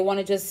 They want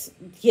to just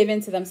give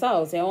in to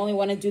themselves. They only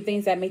want to do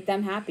things that make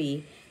them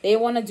happy. They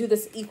want to do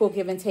this equal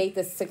give and take,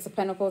 this Six of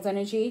Pentacles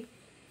energy.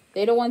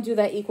 They don't want to do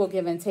that equal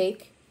give and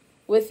take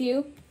with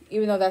you,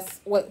 even though that's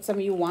what some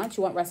of you want.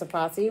 You want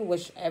reciprocity,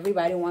 which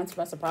everybody wants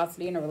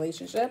reciprocity in a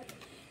relationship.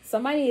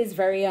 Somebody is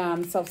very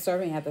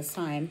self-serving at this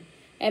time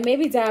and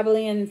maybe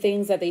dabbling in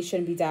things that they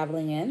shouldn't be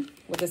dabbling in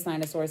with this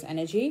Nine of Swords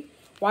energy.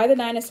 Why the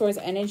Nine of Swords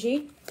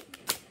energy?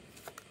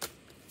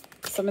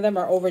 Some of them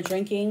are over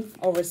drinking,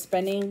 over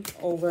spending,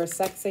 over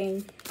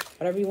sexing,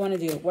 whatever you want to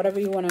do, whatever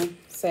you want to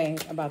say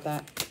about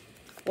that.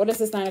 What is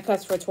this Nine of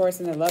Cups for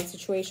Taurus in their love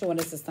situation? What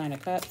is this Nine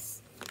of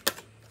Cups?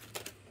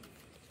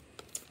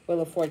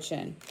 Wheel of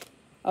Fortune.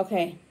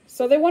 Okay,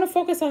 so they want to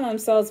focus on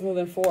themselves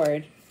moving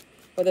forward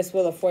with this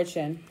Wheel of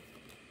Fortune.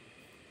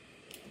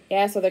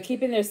 Yeah, so they're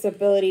keeping their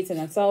stability to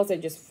themselves. They're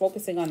just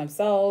focusing on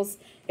themselves.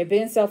 They're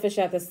being selfish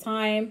at this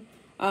time.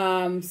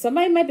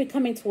 Somebody might be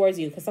coming towards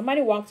you because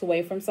somebody walked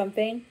away from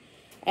something,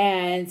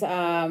 and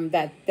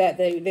somebody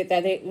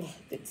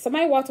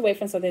walked away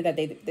from something that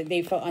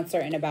they felt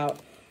uncertain about,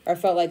 or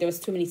felt like there was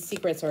too many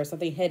secrets or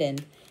something hidden.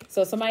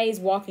 So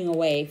somebody's walking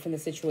away from the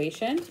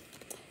situation,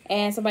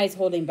 and somebody's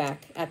holding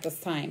back at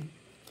this time.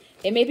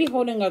 They may be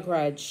holding a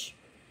grudge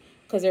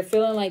because they're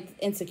feeling like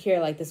insecure,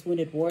 like this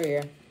wounded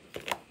warrior.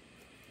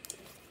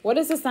 What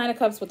is this Nine of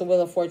Cups with the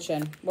Wheel of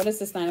Fortune? What is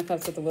this Nine of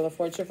Cups with the Wheel of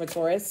Fortune for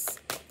Taurus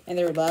in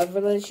their love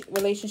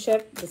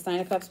relationship? This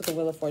Nine of Cups with the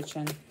Wheel of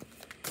Fortune.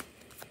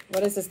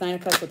 What is this Nine of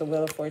Cups with the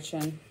Wheel of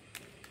Fortune?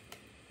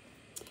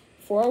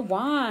 Four of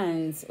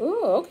Wands.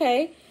 Ooh,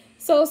 okay.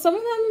 So some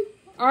of them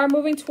are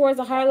moving towards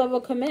a higher level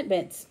of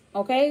commitment,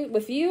 okay,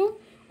 with you,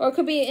 or it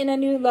could be in a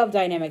new love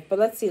dynamic. But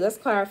let's see. Let's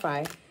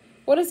clarify.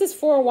 What is this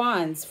Four of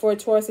Wands for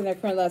Taurus in their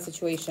current love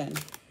situation?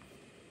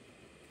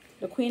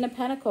 The Queen of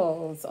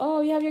Pentacles.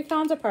 Oh, you have your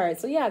counterpart.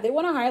 So yeah, they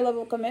want a higher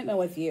level of commitment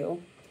with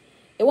you.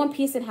 They want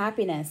peace and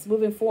happiness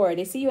moving forward.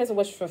 They see you as a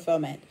wish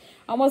fulfillment.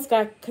 Almost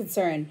got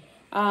concerned.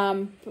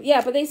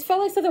 Yeah, but they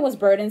felt like something was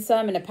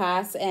burdensome in the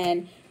past.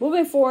 And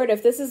moving forward,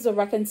 if this is a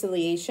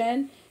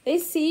reconciliation, they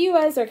see you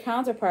as their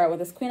counterpart with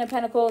this Queen of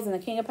Pentacles and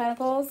the King of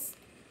Pentacles.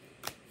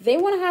 They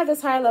want to have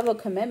this higher level of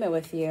commitment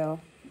with you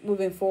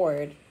moving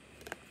forward.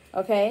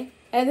 Okay?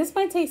 And this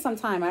might take some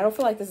time. I don't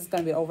feel like this is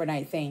going to be an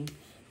overnight thing.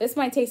 This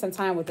might take some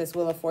time with this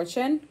Wheel of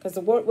Fortune, because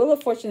the Wheel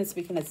of Fortune is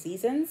speaking of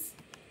seasons.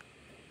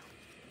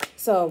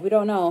 So we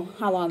don't know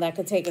how long that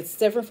could take. It's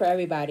different for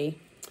everybody.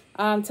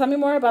 Tell me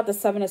more about the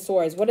Seven of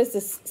Swords. What is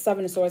this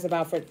Seven of Swords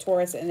about for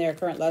Taurus in their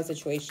current love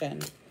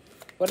situation?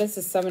 What is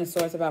the Seven of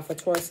Swords about for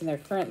Taurus in their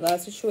current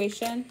love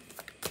situation?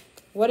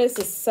 What is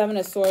the Seven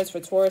of Swords for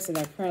Taurus in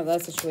their current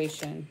love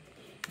situation?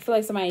 I feel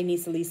like somebody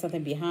needs to leave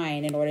something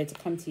behind in order to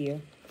come to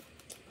you.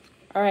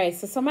 All right,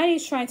 so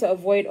somebody's trying to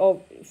avoid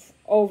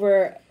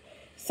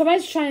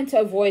somebody's trying to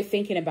avoid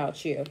thinking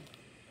about you.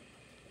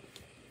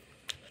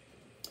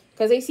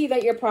 Because they see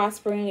that you're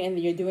prospering and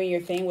you're doing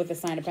your thing with the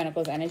Sign of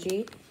Pentacles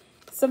energy.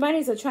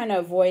 Somebody's trying to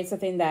avoid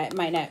something that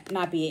might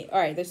not be... All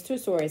right, there's two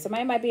stories.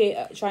 Somebody might be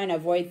trying to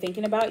avoid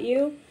thinking about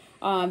you.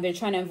 They're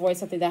trying to avoid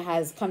something that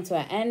has come to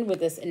an end with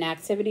this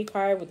inactivity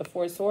card with the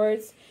Four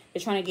Swords.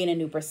 They're trying to gain a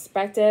new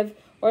perspective.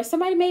 Or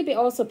somebody may be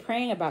also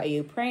praying about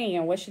you, praying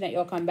and wishing that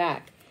you'll come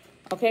back.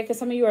 Okay, because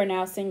some of you are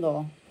now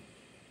single.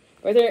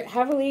 Or you're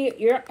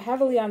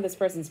heavily on this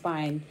person's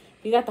mind.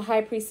 You got the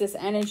High Priestess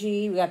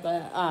energy. We got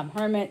the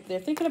Hermit. They're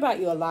thinking about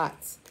you a lot.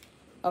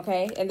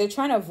 Okay? And they're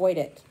trying to avoid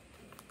it.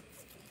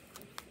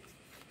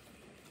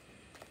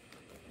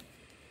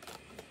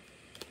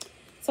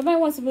 Somebody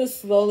wants to move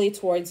slowly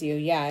towards you.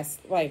 Yes.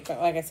 Like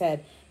I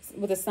said,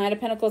 with the Nine of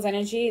Pentacles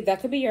energy,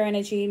 that could be your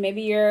energy.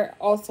 Maybe you're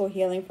also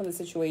healing from the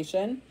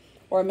situation.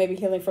 Or maybe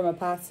healing from a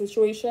past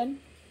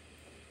situation.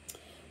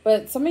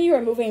 But some of you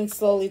are moving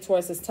slowly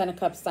towards this Ten of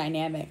Cups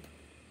dynamic.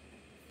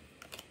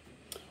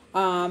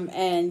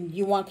 And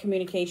you want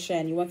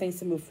communication. You want things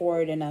to move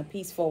forward in a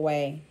peaceful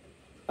way.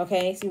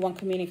 Okay? So you want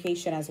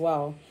communication as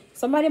well.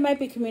 Somebody might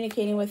be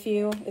communicating with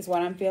you, is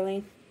what I'm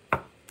feeling.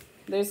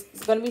 There's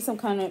going to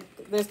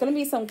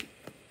be some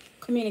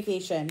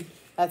communication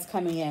that's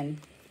coming in,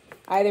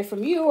 either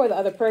from you or the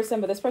other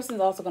person, but this person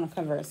is also going to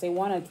converse. They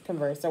want to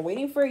converse. They're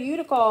waiting for you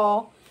to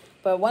call,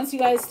 but once you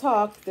guys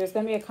talk, there's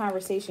going to be a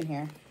conversation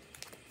here,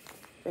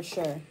 for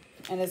sure.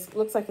 And it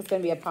looks like it's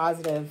going to be a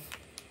positive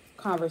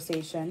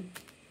conversation,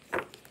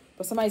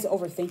 but somebody's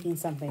overthinking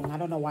something. I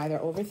don't know why they're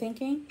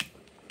overthinking,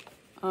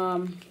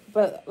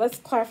 but let's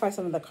clarify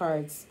some of the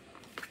cards.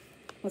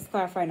 Let's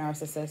clarify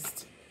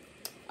narcissist.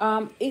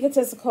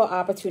 Egotistical,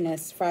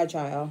 opportunist,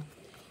 fragile.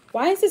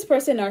 Why is this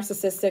person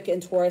narcissistic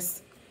in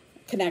Taurus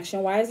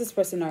connection? Why is this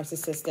person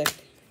narcissistic?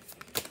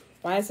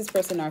 Why is this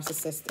person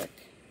narcissistic?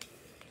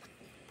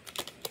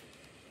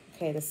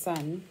 Okay, the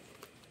Sun.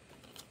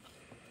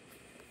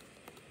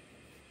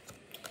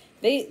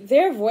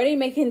 They're avoiding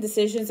making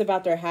decisions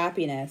about their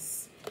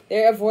happiness.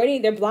 They're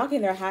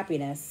blocking their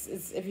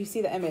happiness. If you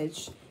see the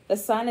image, the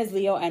Sun is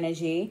Leo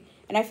energy,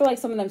 and I feel like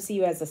some of them see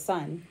you as the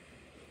Sun.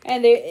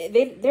 And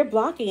they're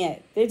blocking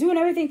it. They're doing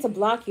everything to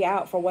block you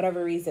out for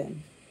whatever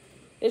reason.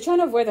 They're trying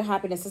to avoid their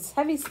happiness. It's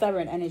heavy,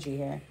 stubborn energy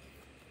here.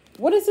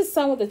 What is the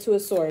Sun with the Two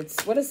of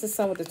Swords? What is the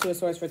Sun with the Two of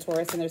Swords for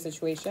Taurus in their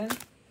situation?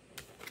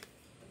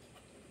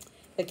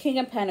 The King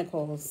of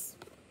Pentacles.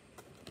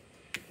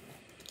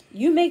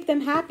 You make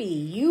them happy.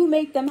 You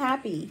make them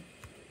happy.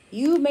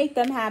 You make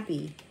them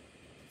happy.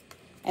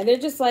 And they're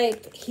just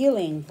like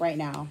healing right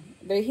now.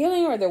 They're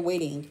healing or they're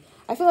waiting.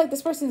 I feel like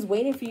this person's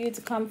waiting for you to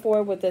come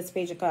forward with this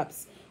Page of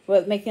Cups,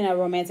 with making a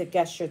romantic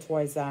gesture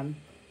towards them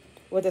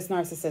with this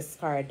narcissist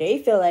card. They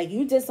feel like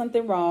you did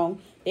something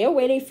wrong. They're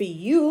waiting for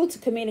you to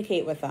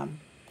communicate with them.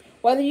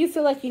 Whether you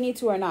feel like you need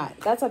to or not,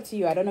 that's up to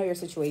you. I don't know your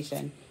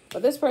situation.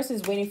 But this person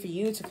is waiting for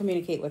you to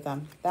communicate with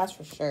them. That's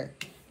for sure.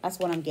 That's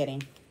what I'm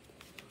getting.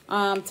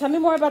 Tell me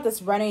more about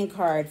this running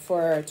card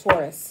for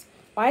Taurus.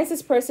 Why is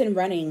this person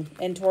running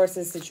in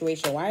Taurus's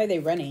situation? Why are they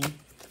running?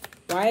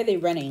 Why are they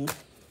running?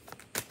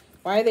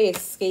 Why are they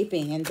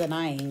escaping and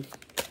denying?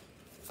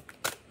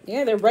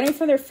 Yeah, they're running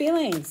from their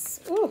feelings.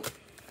 Ooh,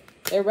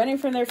 they're running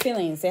from their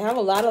feelings. They have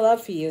a lot of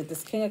love for you.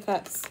 This King of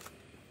Cups.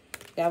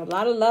 They have a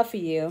lot of love for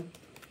you.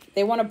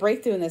 They want a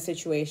breakthrough in this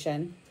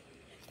situation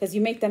because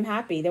you make them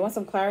happy. They want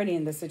some clarity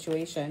in this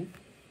situation.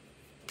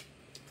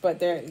 But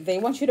they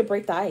want you to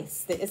break the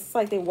ice. It's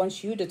like they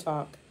want you to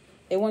talk.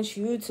 They want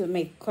you to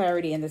make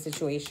clarity in the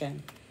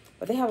situation.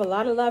 But they have a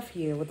lot of love for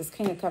you with this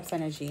King of Cups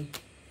energy.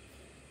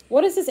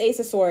 What is this Ace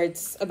of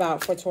Swords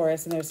about for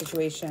Taurus in their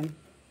situation?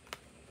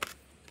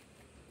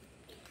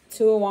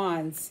 Two of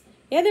Wands.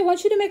 Yeah, they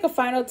want you to make a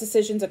final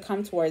decision to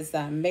come towards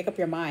them. Make up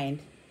your mind.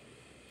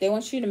 They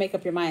want you to make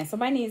up your mind.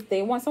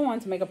 They want someone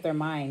to make up their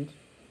mind.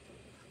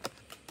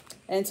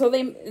 And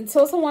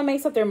until someone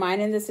makes up their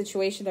mind in this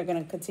situation, they're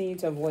going to continue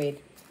to avoid.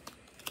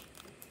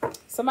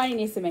 Somebody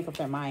needs to make up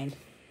their mind.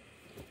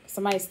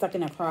 Somebody's stuck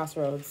in a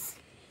crossroads.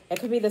 It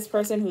could be this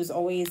person who's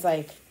always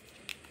like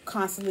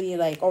constantly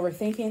like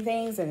overthinking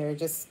things and they're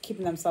just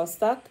keeping themselves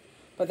stuck.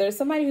 But there's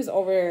somebody who's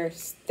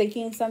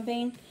overthinking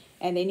something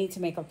and they need to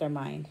make up their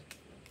mind.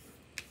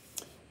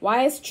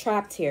 Why is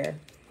trapped here?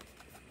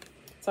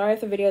 Sorry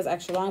if the video is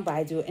extra long, but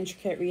I do an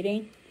intricate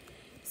reading.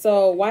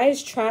 So why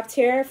is trapped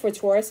here for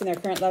Taurus in their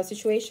current love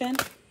situation?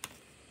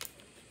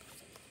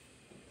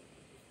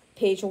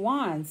 Page of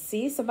Wands.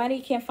 See,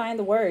 somebody can't find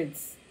the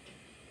words.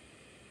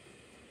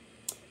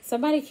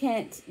 Somebody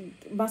can't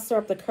muster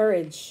up the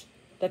courage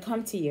to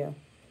come to you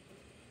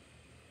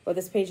with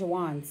this Page of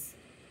Wands,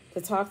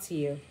 to talk to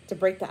you, to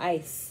break the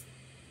ice.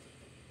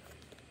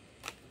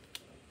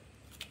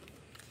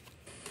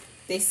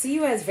 They see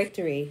you as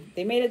victory.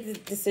 They made a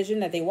decision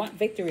that they want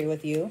victory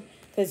with you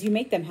because you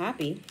make them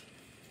happy.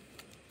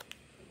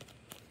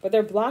 But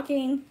they're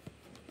blocking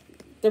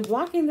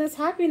this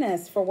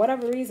happiness for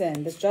whatever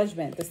reason, this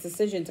judgment, this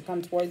decision to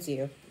come towards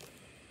you.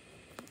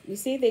 You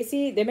see,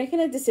 they're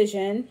making a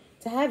decision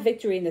to have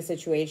victory in the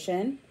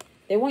situation.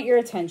 They want your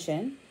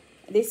attention.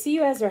 They see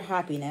you as their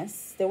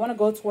happiness. They want to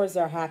go towards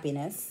their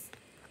happiness.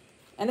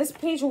 And this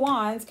Page of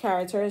Wands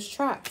character is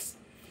trapped.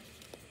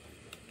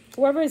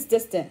 Whoever is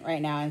distant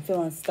right now and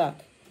feeling stuck,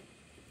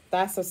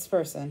 that's this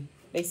person.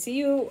 They see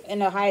you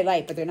in a high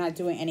light, but they're not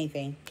doing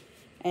anything.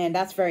 And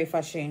that's very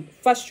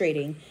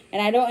frustrating.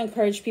 And I don't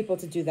encourage people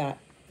to do that,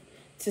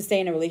 to stay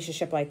in a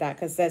relationship like that,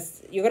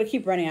 because you're going to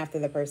keep running after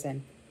the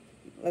person.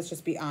 Let's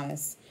just be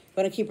honest.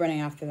 You're going to keep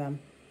running after them.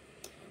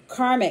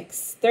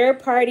 Karmics,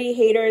 third-party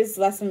haters,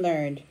 lesson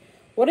learned.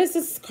 What is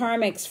this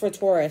karmics for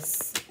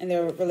Taurus in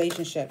their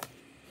relationship?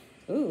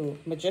 Ooh,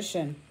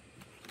 Magician.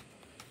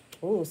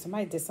 Ooh,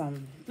 somebody did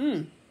some.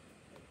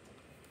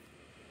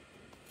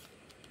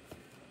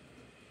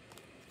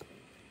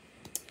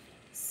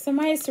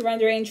 Somebody's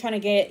surrendering, trying to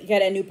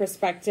get a new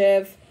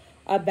perspective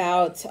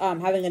about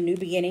having a new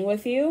beginning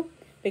with you,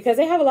 because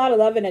they have a lot of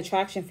love and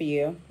attraction for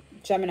you.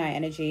 Gemini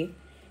energy.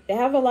 They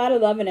have a lot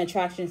of love and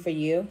attraction for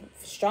you.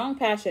 Strong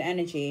passion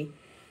energy.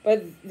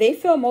 But they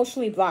feel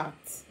emotionally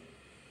blocked.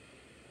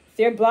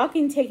 They're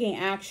blocking taking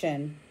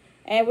action.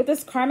 And with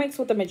this karmics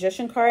with the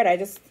Magician card, I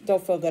just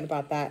don't feel good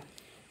about that.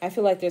 I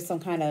feel like there's some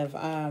kind of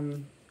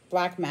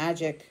black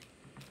magic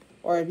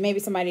Or maybe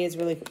somebody is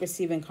really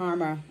receiving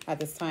karma at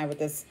this time with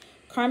this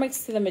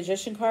karmics to the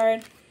Magician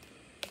card.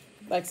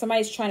 Like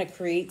somebody's trying to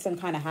create some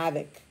kind of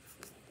havoc,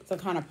 some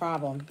kind of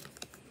problem.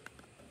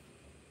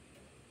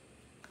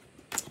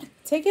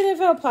 Take it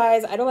if it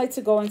applies. I don't like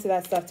to go into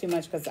that stuff too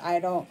much because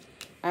I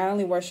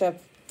only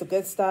worship the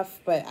good stuff,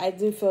 but I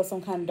do feel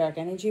some kind of dark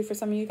energy for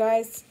some of you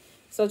guys.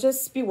 So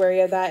just be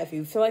wary of that. If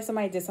you feel like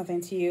somebody did something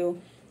to you,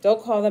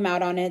 don't call them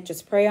out on it.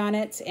 Just pray on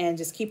it and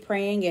just keep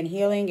praying and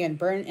healing and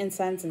burn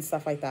incense and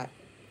stuff like that.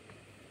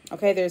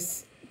 Okay,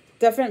 there's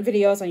different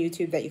videos on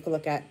YouTube that you can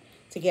look at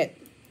to get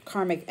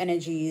karmic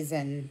energies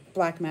and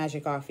black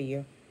magic off of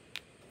you.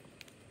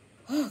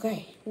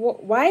 Okay,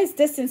 why is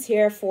distance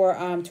here for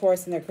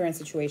Taurus in their current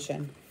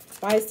situation?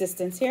 Why is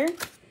distance here?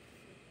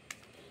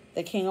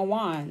 The King of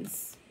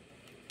Wands.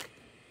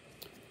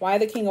 Why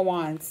the King of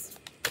Wands?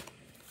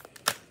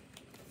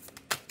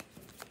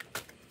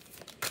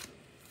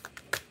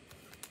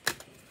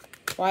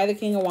 Why the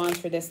King of Wands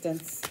for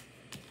distance?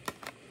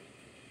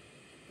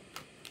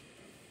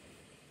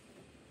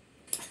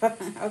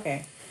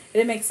 Okay, it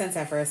didn't make sense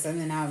at first, and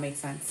then now it makes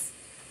sense.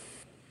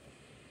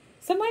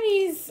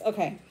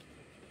 Okay.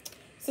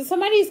 So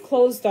somebody's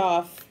closed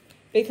off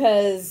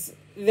because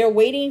they're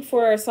waiting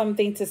for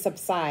something to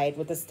subside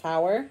with this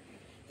Tower.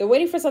 They're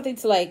waiting for something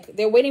to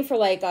they're waiting for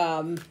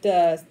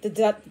they're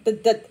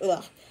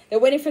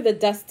waiting for the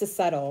dust to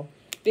settle.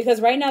 Because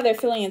right now they're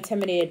feeling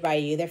intimidated by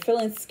you. They're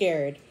feeling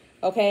scared.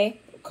 Okay?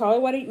 Call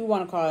it what you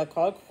want to call it.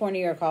 Call it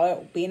corny or call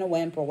it being a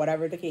wimp or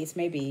whatever the case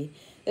may be.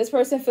 This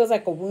person feels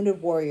like a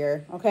wounded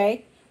warrior.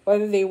 Okay?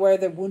 Whether they were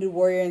the wounded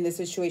warrior in this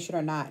situation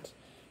or not.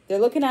 They're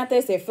looking at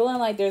this. They're feeling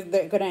like they're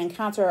going to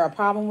encounter a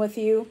problem with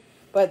you.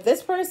 But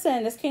this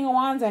person, this King of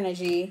Wands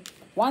energy,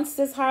 wants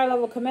this higher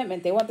level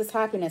commitment. They want this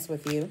happiness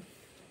with you.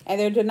 And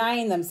they're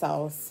denying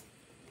themselves.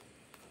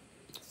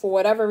 For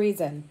whatever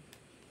reason.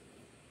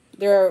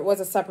 There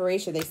was a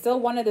separation. They still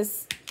wanted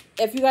this.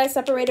 If you guys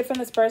separated from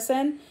this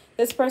person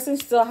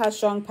still has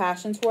strong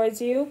passion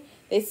towards you.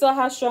 They still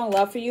have strong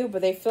love for you.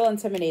 But they feel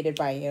intimidated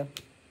by you.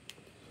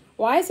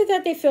 Why is it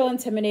that they feel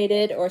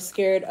intimidated or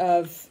scared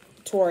of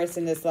Taurus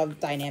in this love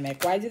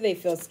dynamic? Why do they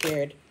feel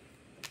scared?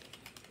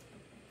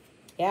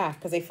 Yeah,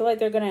 because they feel like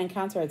they're going to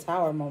encounter a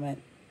Tower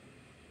moment.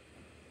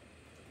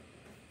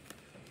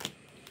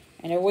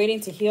 And they're waiting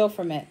to heal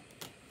from it.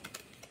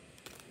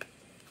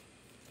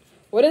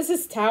 What is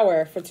this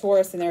Tower for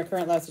Taurus in their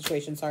current love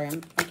situation? Sorry,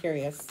 I'm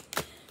curious.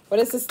 What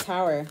is this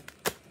Tower?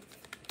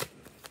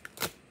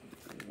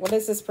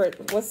 What's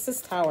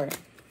this Tower?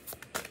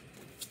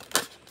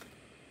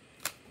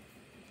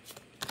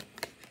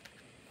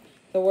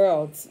 The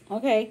World.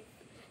 Okay.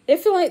 They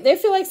feel like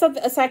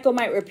a cycle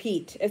might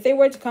repeat. If they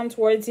were to come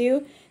towards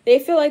you, they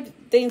feel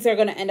like things are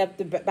going to end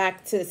up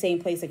back to the same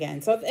place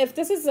again. So if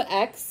this is an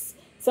ex,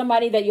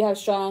 somebody that you have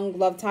strong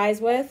love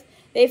ties with,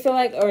 they feel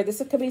like, or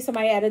this could be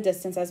somebody at a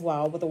distance as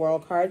well with the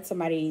World card,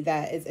 somebody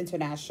that is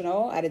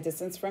international at a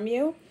distance from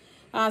you.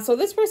 So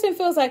this person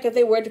feels like if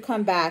they were to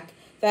come back,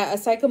 that a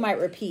cycle might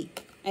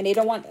repeat. And they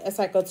don't want a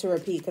cycle to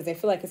repeat because they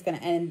feel like it's going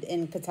to end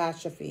in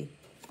catastrophe.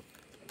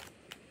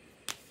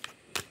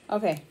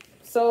 Okay,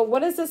 so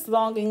what is this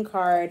longing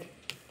card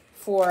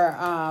for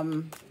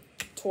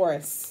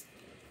Taurus?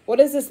 What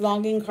is this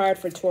longing card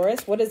for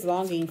Taurus? What is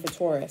longing for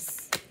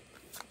Taurus?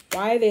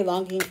 Why are they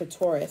longing for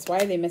Taurus? Why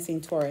are they missing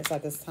Taurus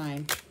at this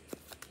time?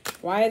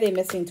 Why are they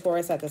missing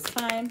Taurus at this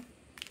time?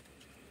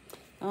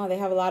 Oh, they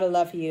have a lot of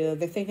love for you.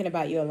 They're thinking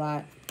about you a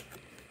lot.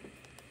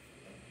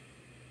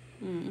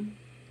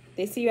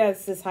 They see you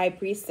as this high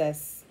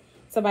priestess.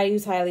 Somebody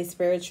who's highly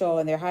spiritual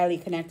and they're highly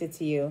connected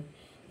to you.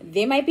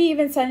 They might be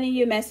even sending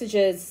you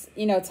messages,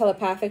 you know,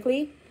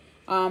 telepathically.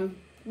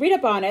 Read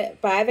up on it,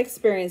 but I've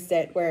experienced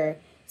it where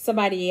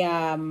somebody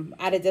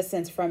at a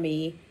distance from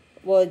me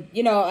will,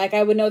 you know, like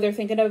I would know they're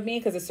thinking of me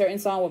because a certain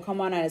song will come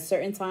on at a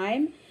certain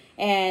time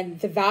and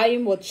the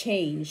volume will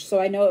change. So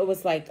I know it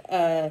was like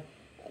the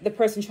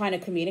person trying to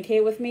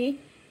communicate with me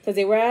because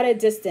they were at a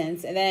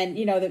distance, and then,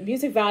 you know, the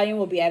music volume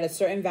will be at a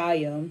certain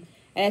volume.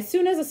 And as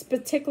soon as a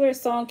particular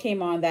song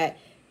came on that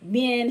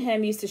me and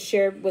him used to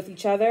share with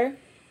each other,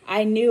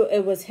 I knew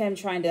it was him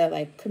trying to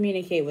like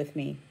communicate with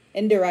me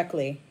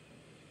indirectly.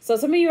 So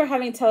some of you are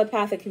having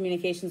telepathic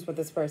communications with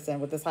this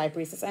person, with this high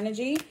priestess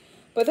energy,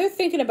 but they're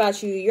thinking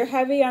about you. You're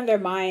heavy on their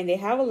mind. They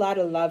have a lot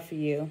of love for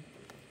you.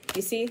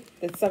 You see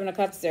the Seven of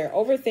Cups, they're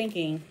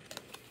overthinking.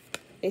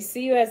 They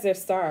see you as their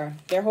star.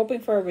 They're hoping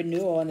for a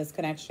renewal in this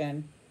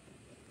connection.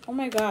 Oh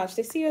my gosh,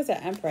 they see you as an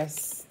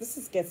empress.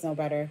 This gets no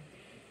better.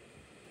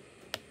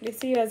 They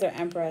see you as their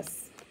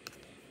empress.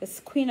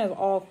 This queen of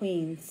all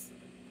queens.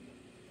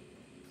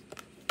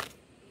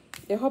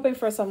 They're hoping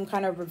for some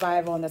kind of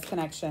revival in this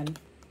connection.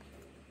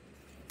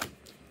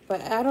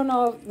 But I don't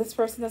know if this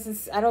person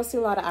doesn't... I don't see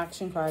a lot of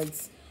action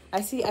cards.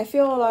 I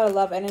feel a lot of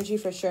love energy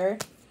for sure.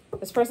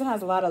 This person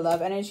has a lot of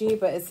love energy,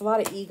 but it's a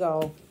lot of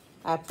ego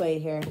at play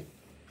here.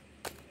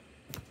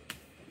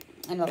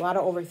 And a lot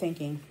of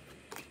overthinking.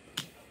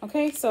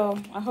 Okay, so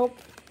I hope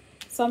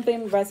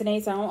something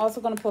resonates. I'm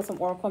also going to pull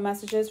some oracle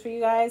messages for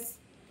you guys.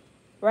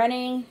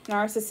 Running,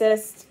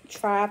 narcissist,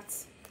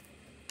 trapped,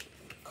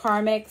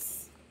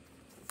 karmics,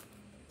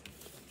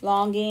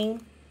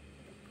 longing.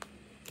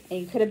 And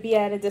you could be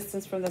at a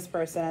distance from this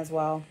person as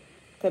well.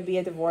 Could be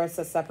a divorce,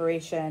 a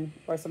separation,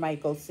 or somebody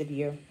ghosted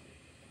you.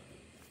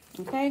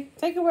 Okay?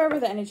 Take it wherever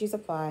the energies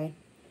apply.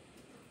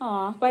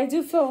 Aw, but I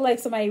do feel like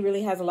somebody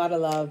really has a lot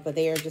of love, but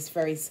they are just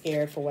very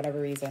scared for whatever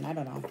reason. I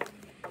don't know.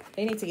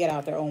 They need to get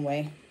out their own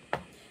way.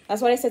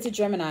 That's what I said to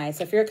Gemini.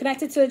 So if you're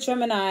connected to a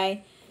Gemini,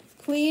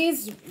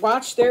 please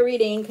watch their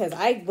reading because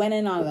I went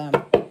in on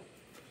them.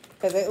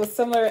 Because it was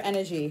similar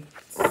energy.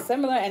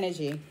 Similar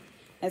energy.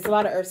 There's a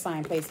lot of earth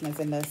sign placements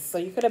in this. So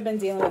you could have been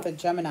dealing with a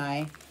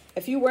Gemini.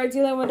 If you were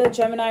dealing with a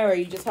Gemini or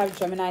you just have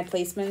Gemini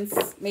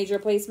placements, major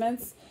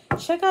placements,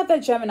 check out that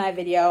Gemini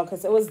video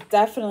because it was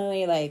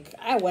definitely like,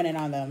 I went in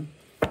on them.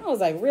 I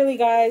was like, really,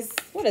 guys?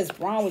 What is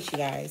wrong with you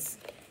guys?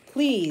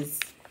 Please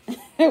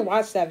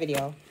watch that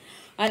video.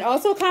 And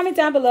also comment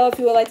down below if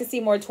you would like to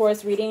see more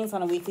Taurus readings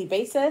on a weekly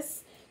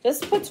basis.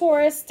 Just put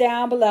Taurus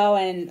down below.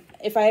 And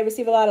if I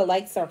receive a lot of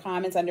likes or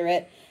comments under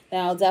it,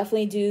 then I'll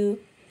definitely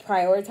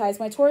prioritize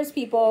my Taurus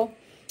people.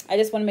 I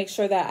just want to make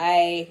sure that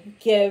I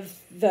give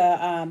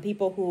the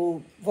people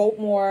who vote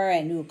more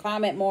and who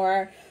comment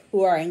more,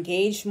 who are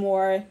engaged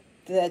more,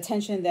 the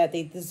attention that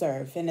they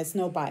deserve. And it's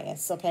no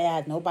bias, okay? I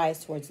have no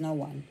bias towards no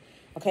one,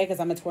 okay? Because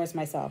I'm a Taurus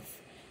myself.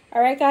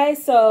 All right,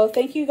 guys. So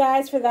thank you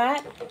guys for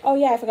that. Oh,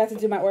 yeah, I forgot to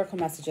do my oracle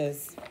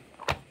messages.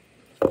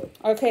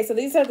 Okay, so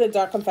these are the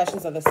dark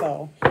confessions of the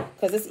soul.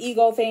 Because this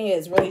ego thing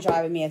is really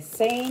driving me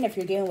insane if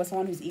you're dealing with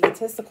someone who's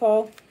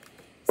egotistical.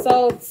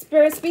 So,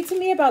 Spirit, speak to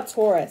me about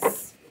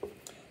Taurus.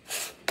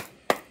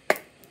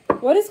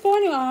 What is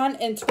going on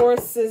in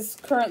Taurus's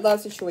current love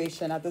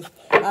situation at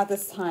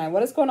this time?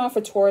 What is going on for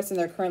Taurus in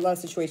their current love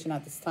situation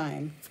at this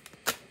time?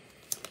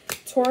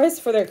 Taurus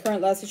for their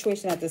current love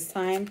situation at this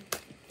time.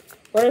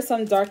 What are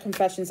some dark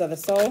confessions of the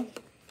soul?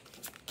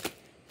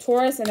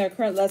 Taurus in their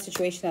current love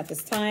situation at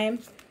this time.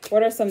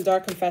 What are some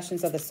dark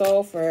confessions of the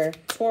soul for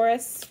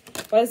Taurus?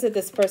 What is it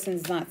this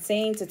person's not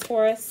saying to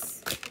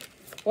Taurus?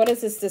 What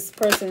is this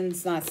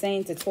person's not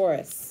saying to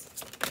Taurus?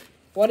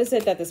 What is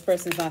it that this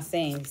person's not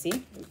saying?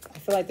 See? I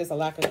feel like there's a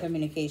lack of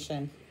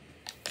communication.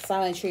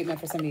 Silent treatment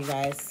for some of you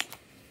guys.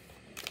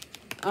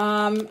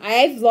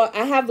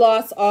 I have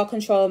lost all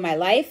control of my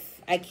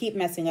life. I keep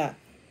messing up.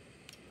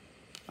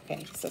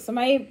 Okay, so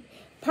somebody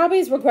probably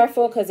is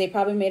regretful because they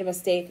probably made a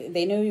mistake.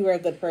 They knew you were a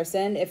good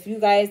person. If you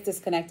guys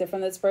disconnected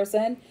from this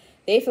person,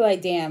 they feel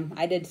like, damn,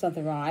 I did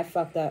something wrong. I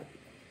fucked up.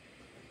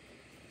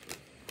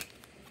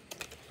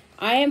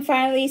 I am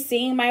finally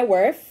seeing my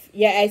worth,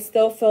 yet I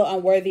still feel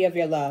unworthy of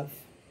your love.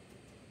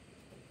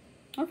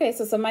 Okay,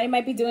 so somebody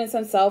might be doing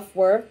some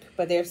self-work,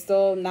 but they're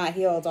still not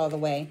healed all the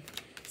way.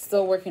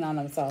 Still working on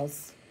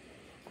themselves.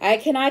 I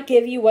cannot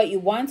give you what you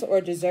want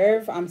or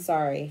deserve. I'm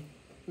sorry.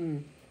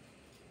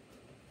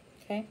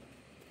 Okay.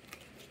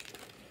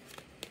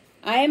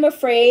 I am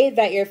afraid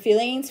that your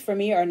feelings for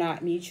me are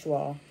not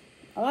mutual.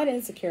 A lot of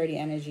insecurity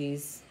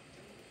energies.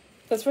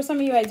 Because for some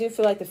of you, I do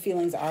feel like the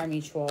feelings are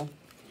mutual.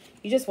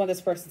 You just want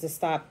this person to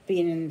stop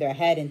being in their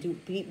head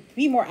and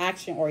be more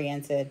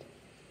action-oriented.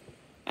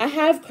 I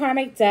have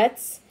karmic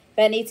debts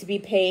that need to be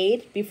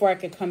paid before I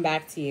could come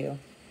back to you.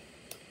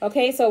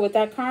 Okay, so with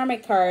that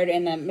karmic card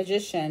and the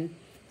magician,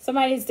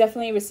 somebody's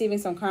definitely receiving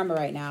some karma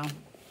right now.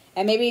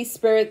 And maybe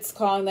Spirit's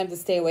calling them to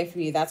stay away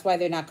from you. That's why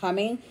they're not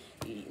coming.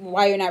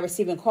 Why you're not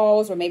receiving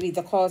calls, or maybe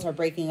the calls are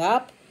breaking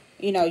up.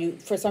 You know,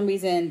 for some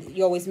reason,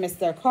 you always miss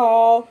their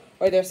call,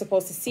 or they're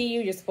supposed to see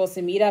you. You're supposed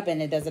to meet up,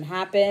 and it doesn't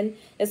happen.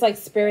 It's like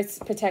Spirit's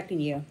protecting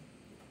you.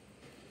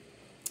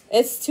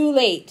 It's too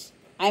late.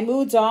 I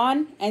moved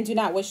on and do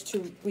not wish to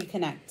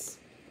reconnect.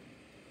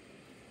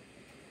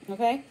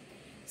 Okay?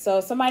 So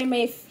somebody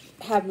may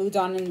have moved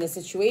on in the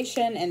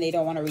situation, and they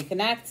don't want to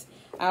reconnect.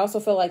 I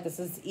also feel like this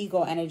is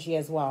ego energy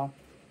as well.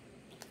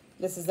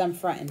 This is them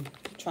fronting,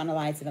 trying to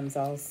lie to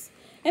themselves.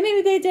 And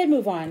maybe they did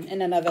move on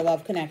in another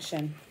love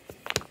connection.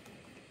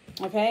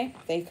 Okay?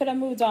 They could have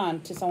moved on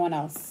to someone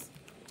else.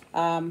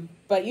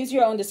 But use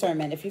your own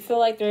discernment. If you feel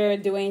like they're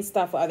doing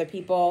stuff with other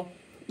people,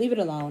 leave it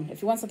alone.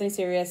 If you want something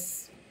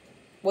serious,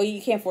 well,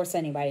 you can't force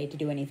anybody to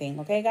do anything.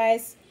 Okay,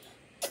 guys?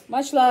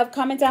 Much love.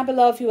 Comment down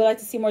below if you would like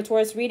to see more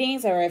Taurus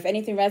readings, or if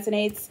anything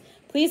resonates.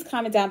 Please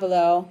comment down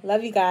below.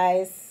 Love you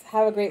guys.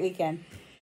 Have a great weekend.